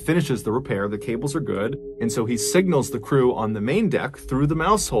eventually he finishes the repair, the cables are good, and so he signals the crew on the main deck through the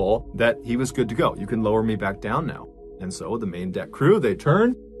mouse hole that he was good to go. "You can lower me back down now." And so the main deck crew, they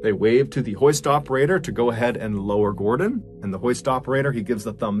turn, they wave to the hoist operator to go ahead and lower Gordon, and the hoist operator, he gives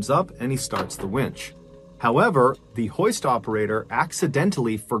the thumbs up and he starts the winch. However, the hoist operator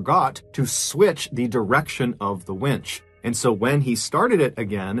accidentally forgot to switch the direction of the winch. And so when he started it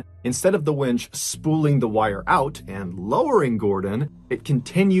again, instead of the winch spooling the wire out and lowering Gordon, it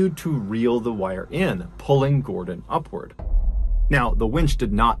continued to reel the wire in, pulling Gordon upward. Now, the winch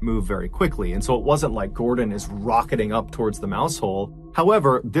did not move very quickly, and so it wasn't like Gordon is rocketing up towards the mouse hole.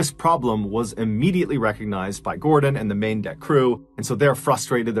 However, this problem was immediately recognized by Gordon and the main deck crew, and so they're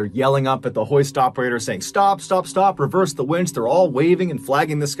frustrated. They're yelling up at the hoist operator saying, "Stop, stop, stop, reverse the winch." They're all waving and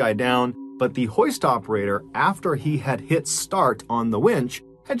flagging this guy down. But the hoist operator, after he had hit start on the winch,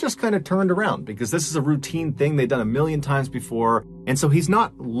 had just kind of turned around, because this is a routine thing they've done a million times before. And so he's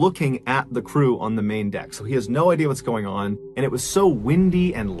not looking at the crew on the main deck. So he has no idea what's going on. And it was so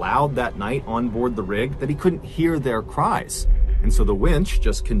windy and loud that night on board the rig that he couldn't hear their cries. And so the winch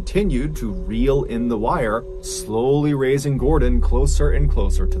just continued to reel in the wire, slowly raising Gordon closer and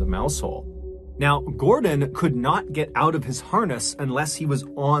closer to the mouse hole. Now, Gordon could not get out of his harness unless he was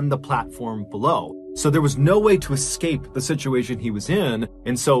on the platform below. So there was no way to escape the situation he was in.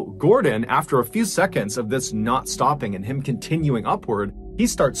 And so Gordon, after a few seconds of this not stopping and him continuing upward, he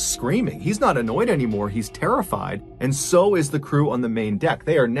starts screaming. He's not annoyed anymore. He's terrified. And so is the crew on the main deck.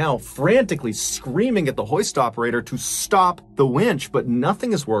 They are now frantically screaming at the hoist operator to stop the winch, but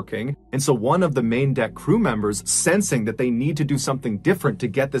nothing is working. And so one of the main deck crew members, sensing that they need to do something different to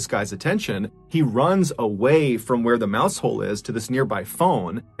get this guy's attention, he runs away from where the mouse hole is to this nearby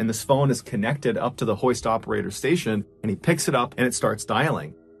phone. And this phone is connected up to the hoist operator station, and he picks it up and it starts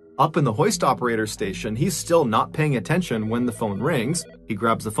dialing. Up in the hoist operator station, he's still not paying attention when the phone rings. He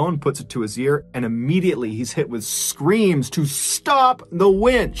grabs the phone, puts it to his ear, and immediately he's hit with screams to stop the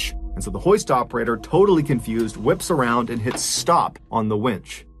winch. And so the hoist operator, totally confused, whips around and hits stop on the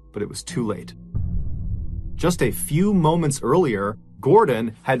winch. But it was too late. Just a few moments earlier,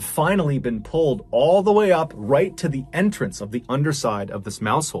 Gordon had finally been pulled all the way up right to the entrance of the underside of this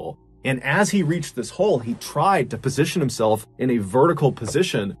mouse hole. And as he reached this hole, he tried to position himself in a vertical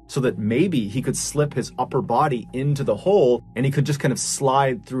position so that maybe he could slip his upper body into the hole and he could just kind of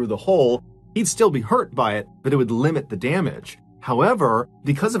slide through the hole. He'd still be hurt by it, but it would limit the damage. However,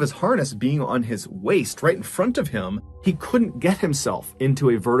 because of his harness being on his waist right in front of him, he couldn't get himself into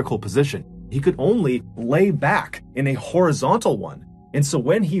a vertical position. He could only lay back in a horizontal one. And so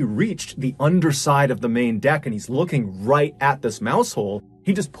when he reached the underside of the main deck and he's looking right at this mouse hole,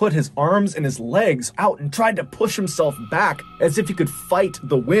 he just put his arms and his legs out and tried to push himself back as if he could fight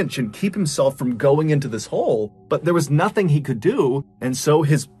the winch and keep himself from going into this hole. But there was nothing he could do, and so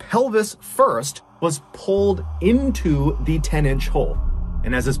his pelvis first was pulled into the 10-inch hole.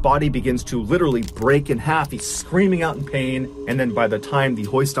 And as his body begins to literally break in half, he's screaming out in pain, and then by the time the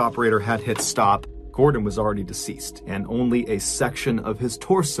hoist operator had hit stop, Gordon was already deceased, and only a section of his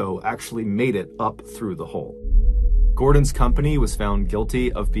torso actually made it up through the hole. Gordon's company was found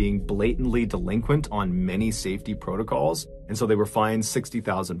guilty of being blatantly delinquent on many safety protocols, and so they were fined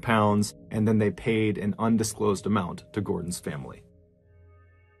 £60,000, and then they paid an undisclosed amount to Gordon's family.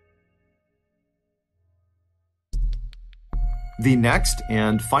 The next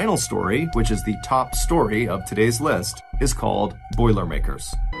and final story, which is the top story of today's list, is called Boilermakers.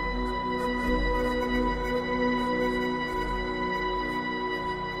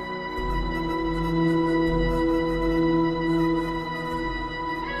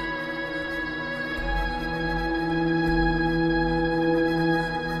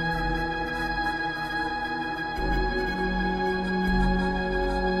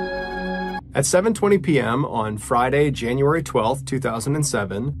 At 7:20 p.m. on Friday, January 12,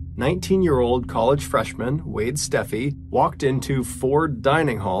 2007, 19-year-old college freshman Wade Steffi walked into Ford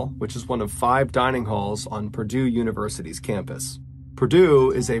Dining Hall, which is one of 5 dining halls on Purdue University's campus. Purdue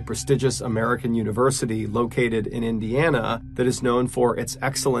is a prestigious American university located in Indiana that is known for its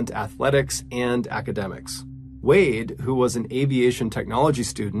excellent athletics and academics. Wade, who was an aviation technology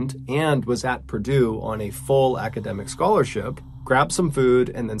student and was at Purdue on a full academic scholarship, grabbed some food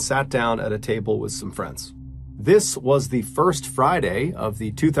and then sat down at a table with some friends. This was the first Friday of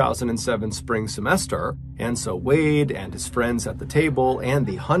the 2007 spring semester, and so Wade and his friends at the table and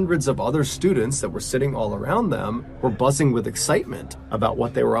the hundreds of other students that were sitting all around them were buzzing with excitement about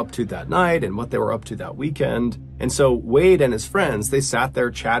what they were up to that night and what they were up to that weekend. And so Wade and his friends, they sat there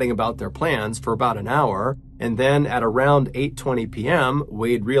chatting about their plans for about an hour, and then at around 8:20 p.m.,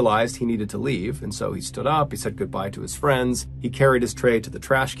 Wade realized he needed to leave, and so he stood up, he said goodbye to his friends, he carried his tray to the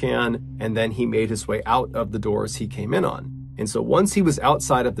trash can, and then he made his way out of the doors he came in on. And so once he was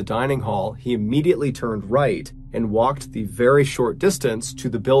outside of the dining hall, he immediately turned right and walked the very short distance to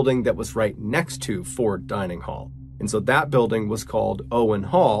the building that was right next to Ford Dining Hall. And so that building was called Owen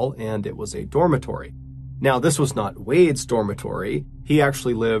Hall, and it was a dormitory. Now, this was not Wade's dormitory. He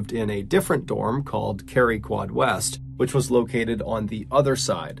actually lived in a different dorm called Cary Quad West, which was located on the other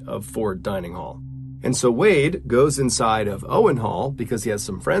side of Ford Dining Hall. And so Wade goes inside of Owen Hall because he has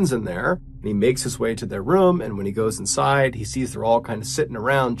some friends in there, and he makes his way to their room, and when he goes inside, he sees they're all kind of sitting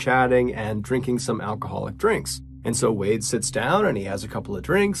around chatting and drinking some alcoholic drinks. And so Wade sits down and he has a couple of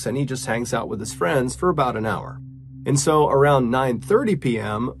drinks and he just hangs out with his friends for about an hour. And so around 9:30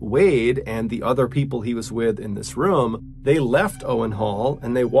 p.m., Wade and the other people he was with in this room, they left Owen Hall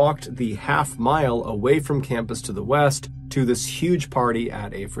and they walked the half mile away from campus to the west to this huge party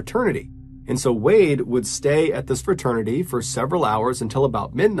at a fraternity. And so Wade would stay at this fraternity for several hours until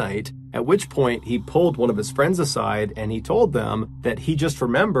about midnight, at which point he pulled one of his friends aside and he told them that he just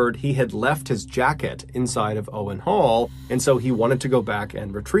remembered he had left his jacket inside of Owen Hall, and so he wanted to go back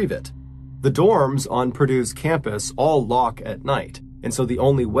and retrieve it. The dorms on Purdue's campus all lock at night, and so the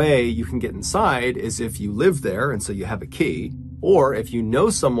only way you can get inside is if you live there, and so you have a key. or if you know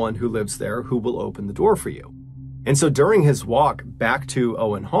someone who lives there who will open the door for you. And so during his walk back to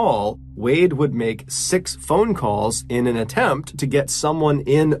Owen Hall, Wade would make 6 phone calls in an attempt to get someone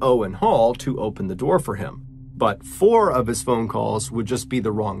in Owen Hall to open the door for him. But 4 of his phone calls would just be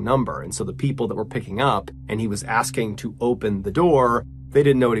the wrong number. And so the people that were picking up and he was asking to open the door, they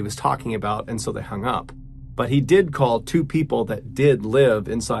didn't know what he was talking about, and so they hung up. But he did call 2 people that did live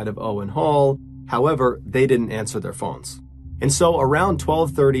inside of Owen Hall. However, they didn't answer their phones. And so around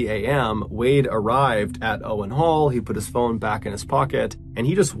 12:30 a.m., Wade arrived at Owen Hall. He put his phone back in his pocket, and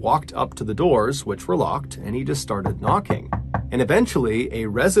he just walked up to the doors, which were locked, and he just started knocking. And eventually, a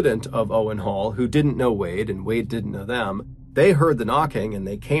resident of Owen Hall who didn't know Wade, and Wade didn't know them, they heard the knocking, and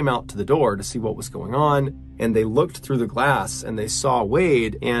they came out to the door to see what was going on, and they looked through the glass, and they saw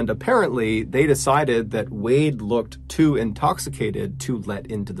Wade, and apparently they decided that Wade looked too intoxicated to let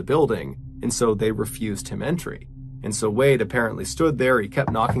into the building, and so they refused him entry. And so Wade apparently stood there. He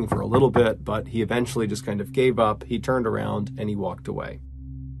kept knocking for a little bit, but he eventually just kind of gave up. He turned around and he walked away.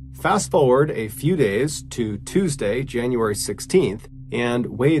 Fast forward a few days to Tuesday, January 16th, and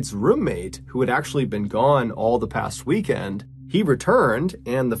Wade's roommate, who had actually been gone all the past weekend, he returned,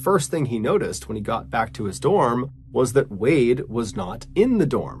 and the first thing he noticed when he got back to his dorm was that Wade was not in the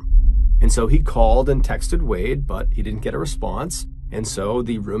dorm. And so he called and texted Wade, but he didn't get a response. And so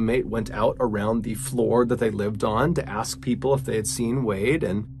the roommate went out around the floor that they lived on to ask people if they had seen Wade,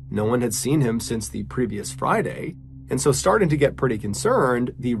 and no one had seen him since the previous Friday. And so starting to get pretty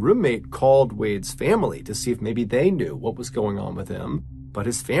concerned, the roommate called Wade's family to see if maybe they knew what was going on with him, but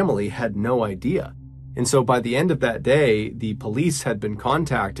his family had no idea. And so by the end of that day, the police had been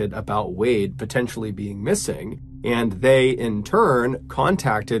contacted about Wade potentially being missing, and they in turn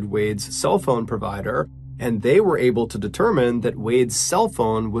contacted Wade's cell phone provider, and they were able to determine that Wade's cell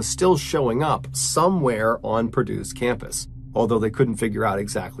phone was still showing up somewhere on Purdue's campus, although they couldn't figure out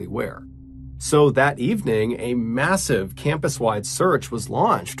exactly where. So that evening, a massive campus-wide search was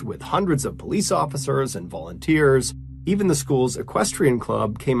launched with hundreds of police officers and volunteers. Even the school's equestrian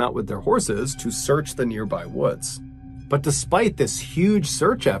club came out with their horses to search the nearby woods. But despite this huge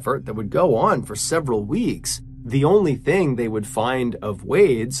search effort that would go on for several weeks, the only thing they would find of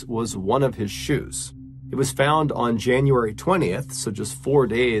Wade's was one of his shoes. It was found on January 20th, so just 4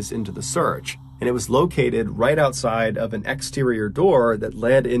 days into the search, and it was located right outside of an exterior door that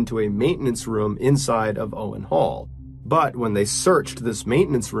led into a maintenance room inside of Owen Hall. But when they searched this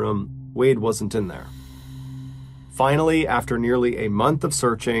maintenance room, Wade wasn't in there. Finally, after nearly a month of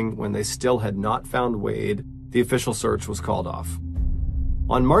searching, when they still had not found Wade, the official search was called off.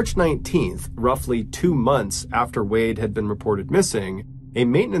 On March 19th, roughly 2 months after Wade had been reported missing, a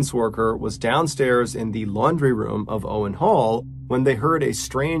maintenance worker was downstairs in the laundry room of Owen Hall when they heard a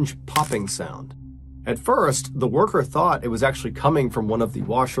strange popping sound. At first, the worker thought it was actually coming from one of the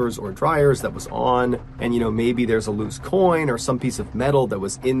washers or dryers that was on, and maybe there's a loose coin or some piece of metal that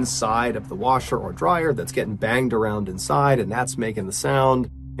was inside of the washer or dryer that's getting banged around inside, and that's making the sound.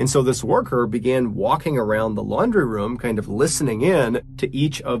 And so this worker began walking around the laundry room, kind of listening in to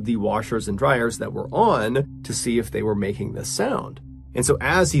each of the washers and dryers that were on to see if they were making this sound. And so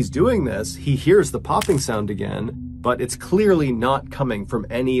as he's doing this, he hears the popping sound again, but it's clearly not coming from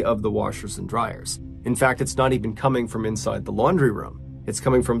any of the washers and dryers. In fact, it's not even coming from inside the laundry room. It's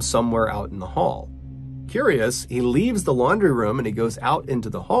coming from somewhere out in the hall. Curious, he leaves the laundry room and he goes out into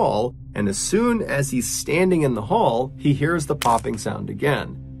the hall, and as soon as he's standing in the hall, he hears the popping sound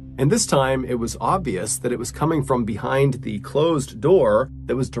again. And this time, it was obvious that it was coming from behind the closed door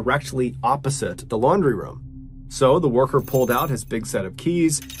that was directly opposite the laundry room. So the worker pulled out his big set of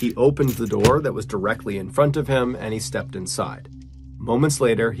keys, he opened the door that was directly in front of him, and he stepped inside. Moments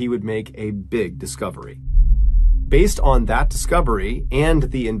later, he would make a big discovery. Based on that discovery and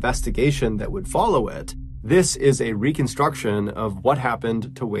the investigation that would follow it, this is a reconstruction of what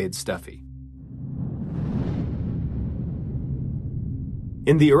happened to Wade Steffi.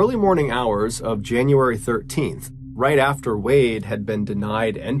 In the early morning hours of January 13th, right after Wade had been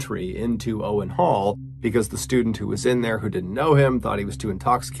denied entry into Owen Hall because the student who was in there who didn't know him thought he was too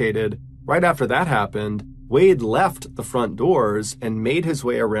intoxicated, right after that happened, Wade left the front doors and made his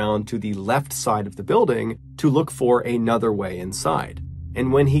way around to the left side of the building to look for another way inside.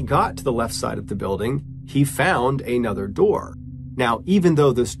 And when he got to the left side of the building, he found another door. Now, even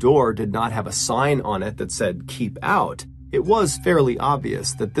though this door did not have a sign on it that said "keep out," it was fairly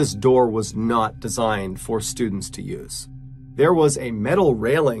obvious that this door was not designed for students to use. There was a metal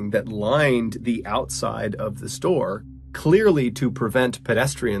railing that lined the outside of this door, clearly to prevent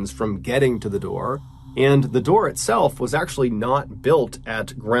pedestrians from getting to the door, and the door itself was actually not built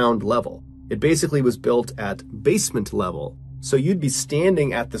at ground level. It basically was built at basement level, So you'd be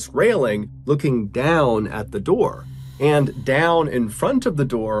standing at this railing looking down at the door. And down in front of the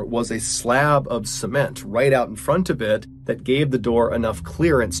door was a slab of cement right out in front of it that gave the door enough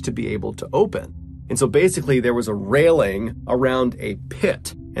clearance to be able to open. And so basically there was a railing around a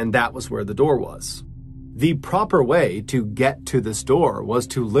pit, and that was where the door was. The proper way to get to this door was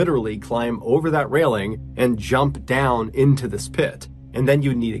to literally climb over that railing and jump down into this pit. And then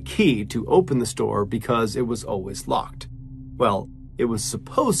you'd need a key to open this door because it was always locked. Well, it was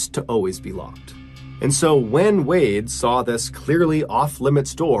supposed to always be locked. And so when Wade saw this clearly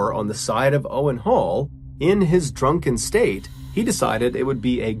off-limits door on the side of Owen Hall, in his drunken state, he decided it would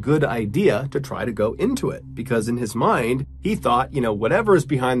be a good idea to try to go into it, because in his mind, he thought, whatever is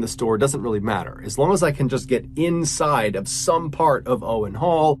behind this door doesn't really matter. As long as I can just get inside of some part of Owen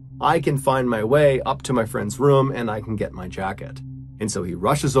Hall, I can find my way up to my friend's room and I can get my jacket. And so he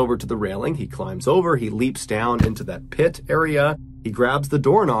rushes over to the railing, he climbs over, he leaps down into that pit area, he grabs the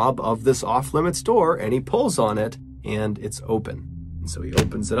doorknob of this off-limits door and he pulls on it, and it's open. And so he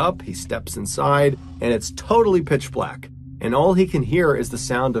opens it up, he steps inside, and it's totally pitch black. And all he can hear is the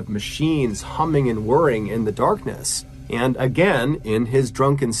sound of machines humming and whirring in the darkness. And again, in his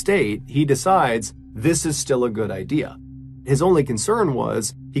drunken state, he decides this is still a good idea. His only concern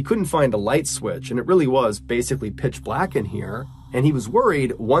was he couldn't find a light switch, and it really was basically pitch black in here. And he was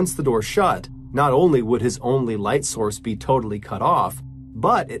worried once the door shut, not only would his only light source be totally cut off,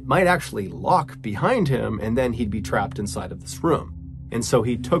 but it might actually lock behind him and then he'd be trapped inside of this room. And so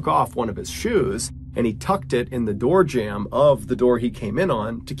he took off one of his shoes and he tucked it in the door jamb of the door he came in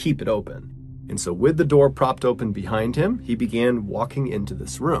on to keep it open. And so with the door propped open behind him, he began walking into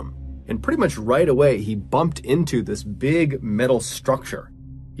this room. And pretty much right away, he bumped into this big metal structure.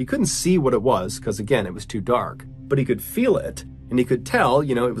 He couldn't see what it was because, again, it was too dark, but he could feel it. And he could tell,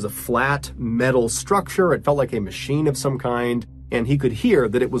 it was a flat metal structure. It felt like a machine of some kind. And he could hear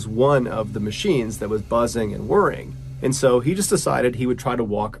that it was one of the machines that was buzzing and whirring. And so he just decided he would try to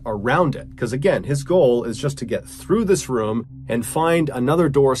walk around it. Because again, his goal is just to get through this room and find another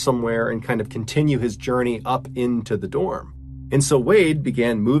door somewhere and kind of continue his journey up into the dorm. And so Wade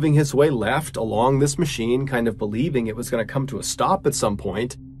began moving his way left along this machine, kind of believing it was going to come to a stop at some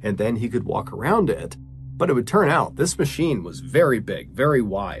point, and then he could walk around it. But it would turn out this machine was very big, very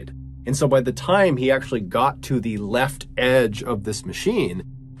wide. And so by the time he actually got to the left edge of this machine,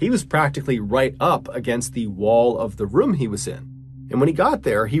 he was practically right up against the wall of the room he was in. And when he got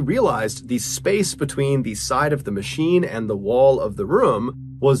there, he realized the space between the side of the machine and the wall of the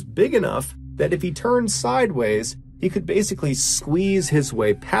room was big enough that if he turned sideways, he could basically squeeze his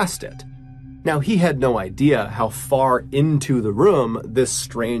way past it. Now, he had no idea how far into the room this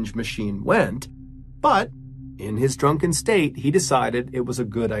strange machine went, but in his drunken state, he decided it was a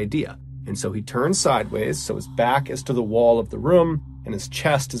good idea. And so he turned sideways, so his back is to the wall of the room, and his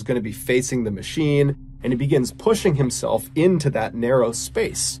chest is going to be facing the machine, and he begins pushing himself into that narrow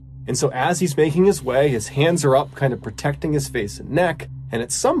space. And so as he's making his way, his hands are up, kind of protecting his face and neck, and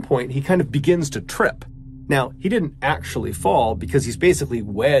at some point, he kind of begins to trip. Now, he didn't actually fall because he's basically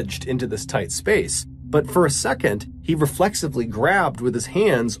wedged into this tight space. But for a second, he reflexively grabbed with his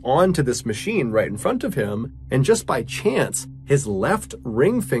hands onto this machine right in front of him, and just by chance, his left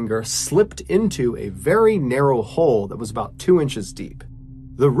ring finger slipped into a very narrow hole that was about 2 inches deep.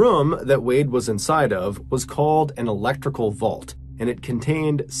 The room that Wade was inside of was called an electrical vault, and it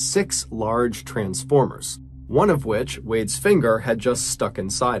contained 6 large transformers, one of which Wade's finger had just stuck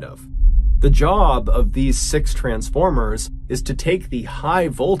inside of. The job of these 6 transformers is to take the high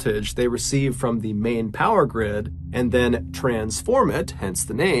voltage they receive from the main power grid and then transform it, hence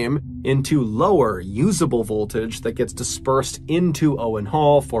the name, into lower usable voltage that gets dispersed into Owen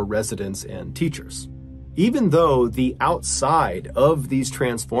Hall for residents and teachers. Even though the outside of these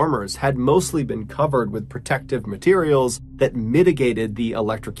transformers had mostly been covered with protective materials that mitigated the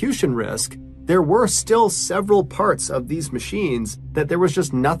electrocution risk, there were still several parts of these machines that there was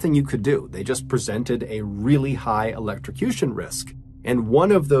just nothing you could do. They just presented a really high electrocution risk. And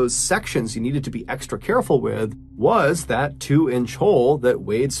one of those sections you needed to be extra careful with was that 2-inch hole that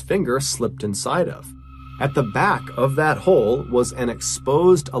Wade's finger slipped inside of. At the back of that hole was an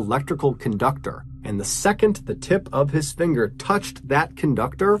exposed electrical conductor, and the second the tip of his finger touched that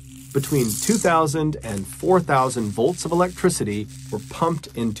conductor, between 2,000 and 4,000 volts of electricity were pumped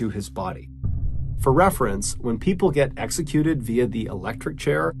into his body. For reference, when people get executed via the electric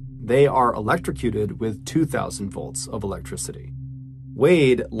chair, they are electrocuted with 2,000 volts of electricity.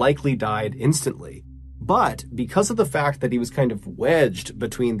 Wade likely died instantly, but because of the fact that he was kind of wedged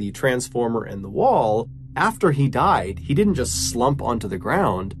between the transformer and the wall, after he died, he didn't just slump onto the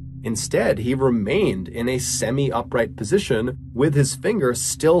ground. Instead, he remained in a semi-upright position with his finger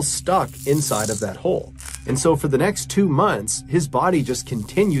still stuck inside of that hole. And so for the next 2 months, his body just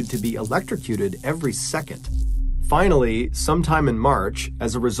continued to be electrocuted every second. Finally, sometime in March,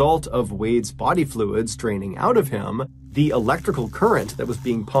 as a result of Wade's body fluids draining out of him, the electrical current that was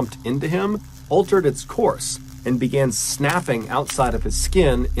being pumped into him altered its course and began snapping outside of his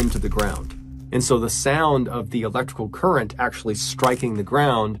skin into the ground. And so the sound of the electrical current actually striking the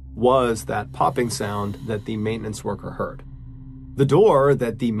ground was that popping sound that the maintenance worker heard. The door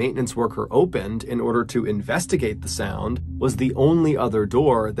that the maintenance worker opened in order to investigate the sound was the only other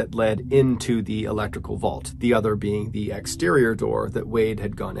door that led into the electrical vault, the other being the exterior door that Wade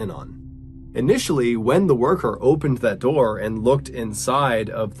had gone in on. Initially, when the worker opened that door and looked inside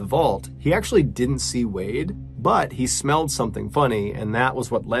of the vault, he actually didn't see Wade, but he smelled something funny, and that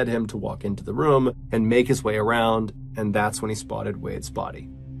was what led him to walk into the room and make his way around, and that's when he spotted Wade's body.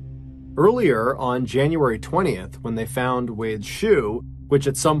 Earlier, on January 20th, when they found Wade's shoe, which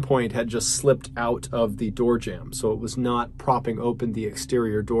at some point had just slipped out of the door jamb, so it was not propping open the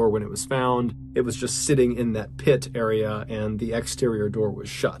exterior door when it was found, it was just sitting in that pit area and the exterior door was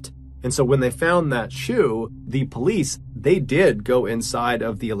shut. And so when they found that shoe, the police, they did go inside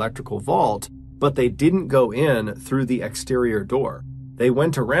of the electrical vault, but they didn't go in through the exterior door. They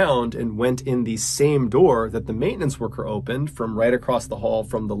went around and went in the same door that the maintenance worker opened from right across the hall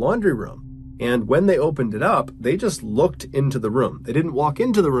from the laundry room. And when they opened it up, they just looked into the room. They didn't walk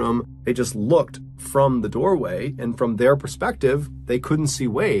into the room, they just looked from the doorway, and from their perspective, they couldn't see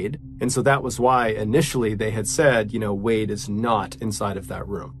Wade. And so that was why initially they had said, Wade is not inside of that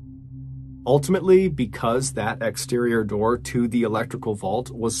room. Ultimately, because that exterior door to the electrical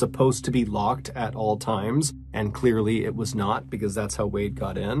vault was supposed to be locked at all times, and clearly it was not because that's how Wade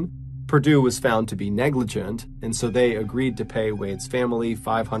got in, Purdue was found to be negligent, and so they agreed to pay Wade's family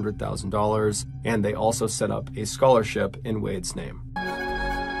 $500,000, and they also set up a scholarship in Wade's name.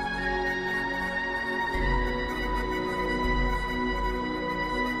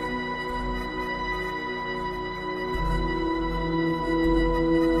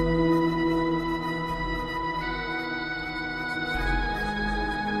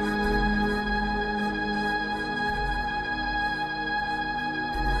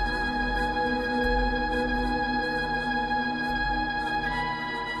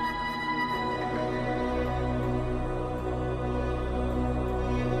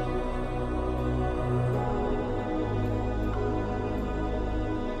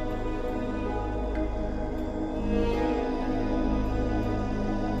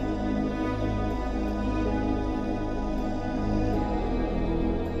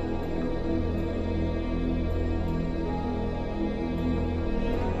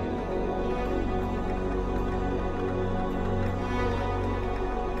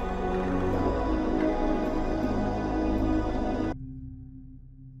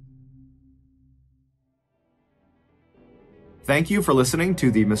 Thank you for listening to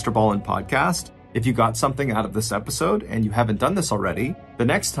the MrBallen podcast. If you got something out of this episode and you haven't done this already, the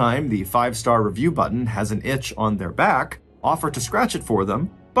next time the 5-star review button has an itch on their back, offer to scratch it for them,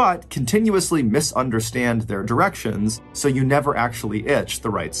 but continuously misunderstand their directions so you never actually itch the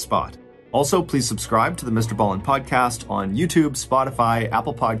right spot. Also, please subscribe to the MrBallen podcast on YouTube, Spotify,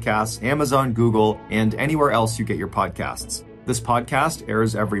 Apple Podcasts, Amazon, Google, and anywhere else you get your podcasts. This podcast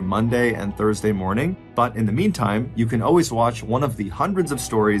airs every Monday and Thursday morning, but in the meantime, you can always watch one of the hundreds of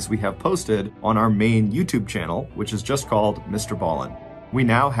stories we have posted on our main YouTube channel, which is just called MrBallen. We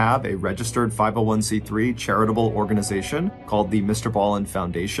now have a registered 501c3 charitable organization called the MrBallen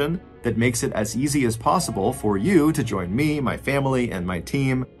Foundation that makes it as easy as possible for you to join me, my family, and my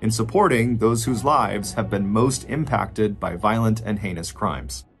team in supporting those whose lives have been most impacted by violent and heinous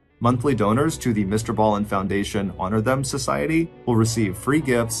crimes. Monthly donors to the MrBallen Foundation Honor Them Society will receive free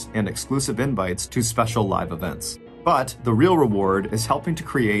gifts and exclusive invites to special live events. But the real reward is helping to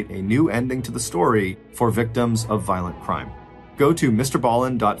create a new ending to the story for victims of violent crime. Go to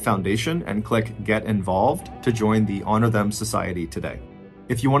MrBallen.Foundation and click Get Involved to join the Honor Them Society today.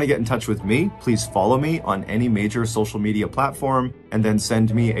 If you want to get in touch with me, please follow me on any major social media platform and then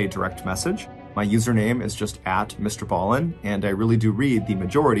send me a direct message. My username is just @MrBallen, and I really do read the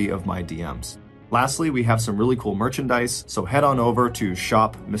majority of my DMs. Lastly, we have some really cool merchandise, so head on over to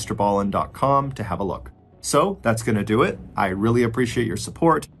shopmrballen.com to have a look. So that's going to do it. I really appreciate your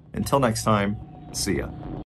support. Until next time, see ya.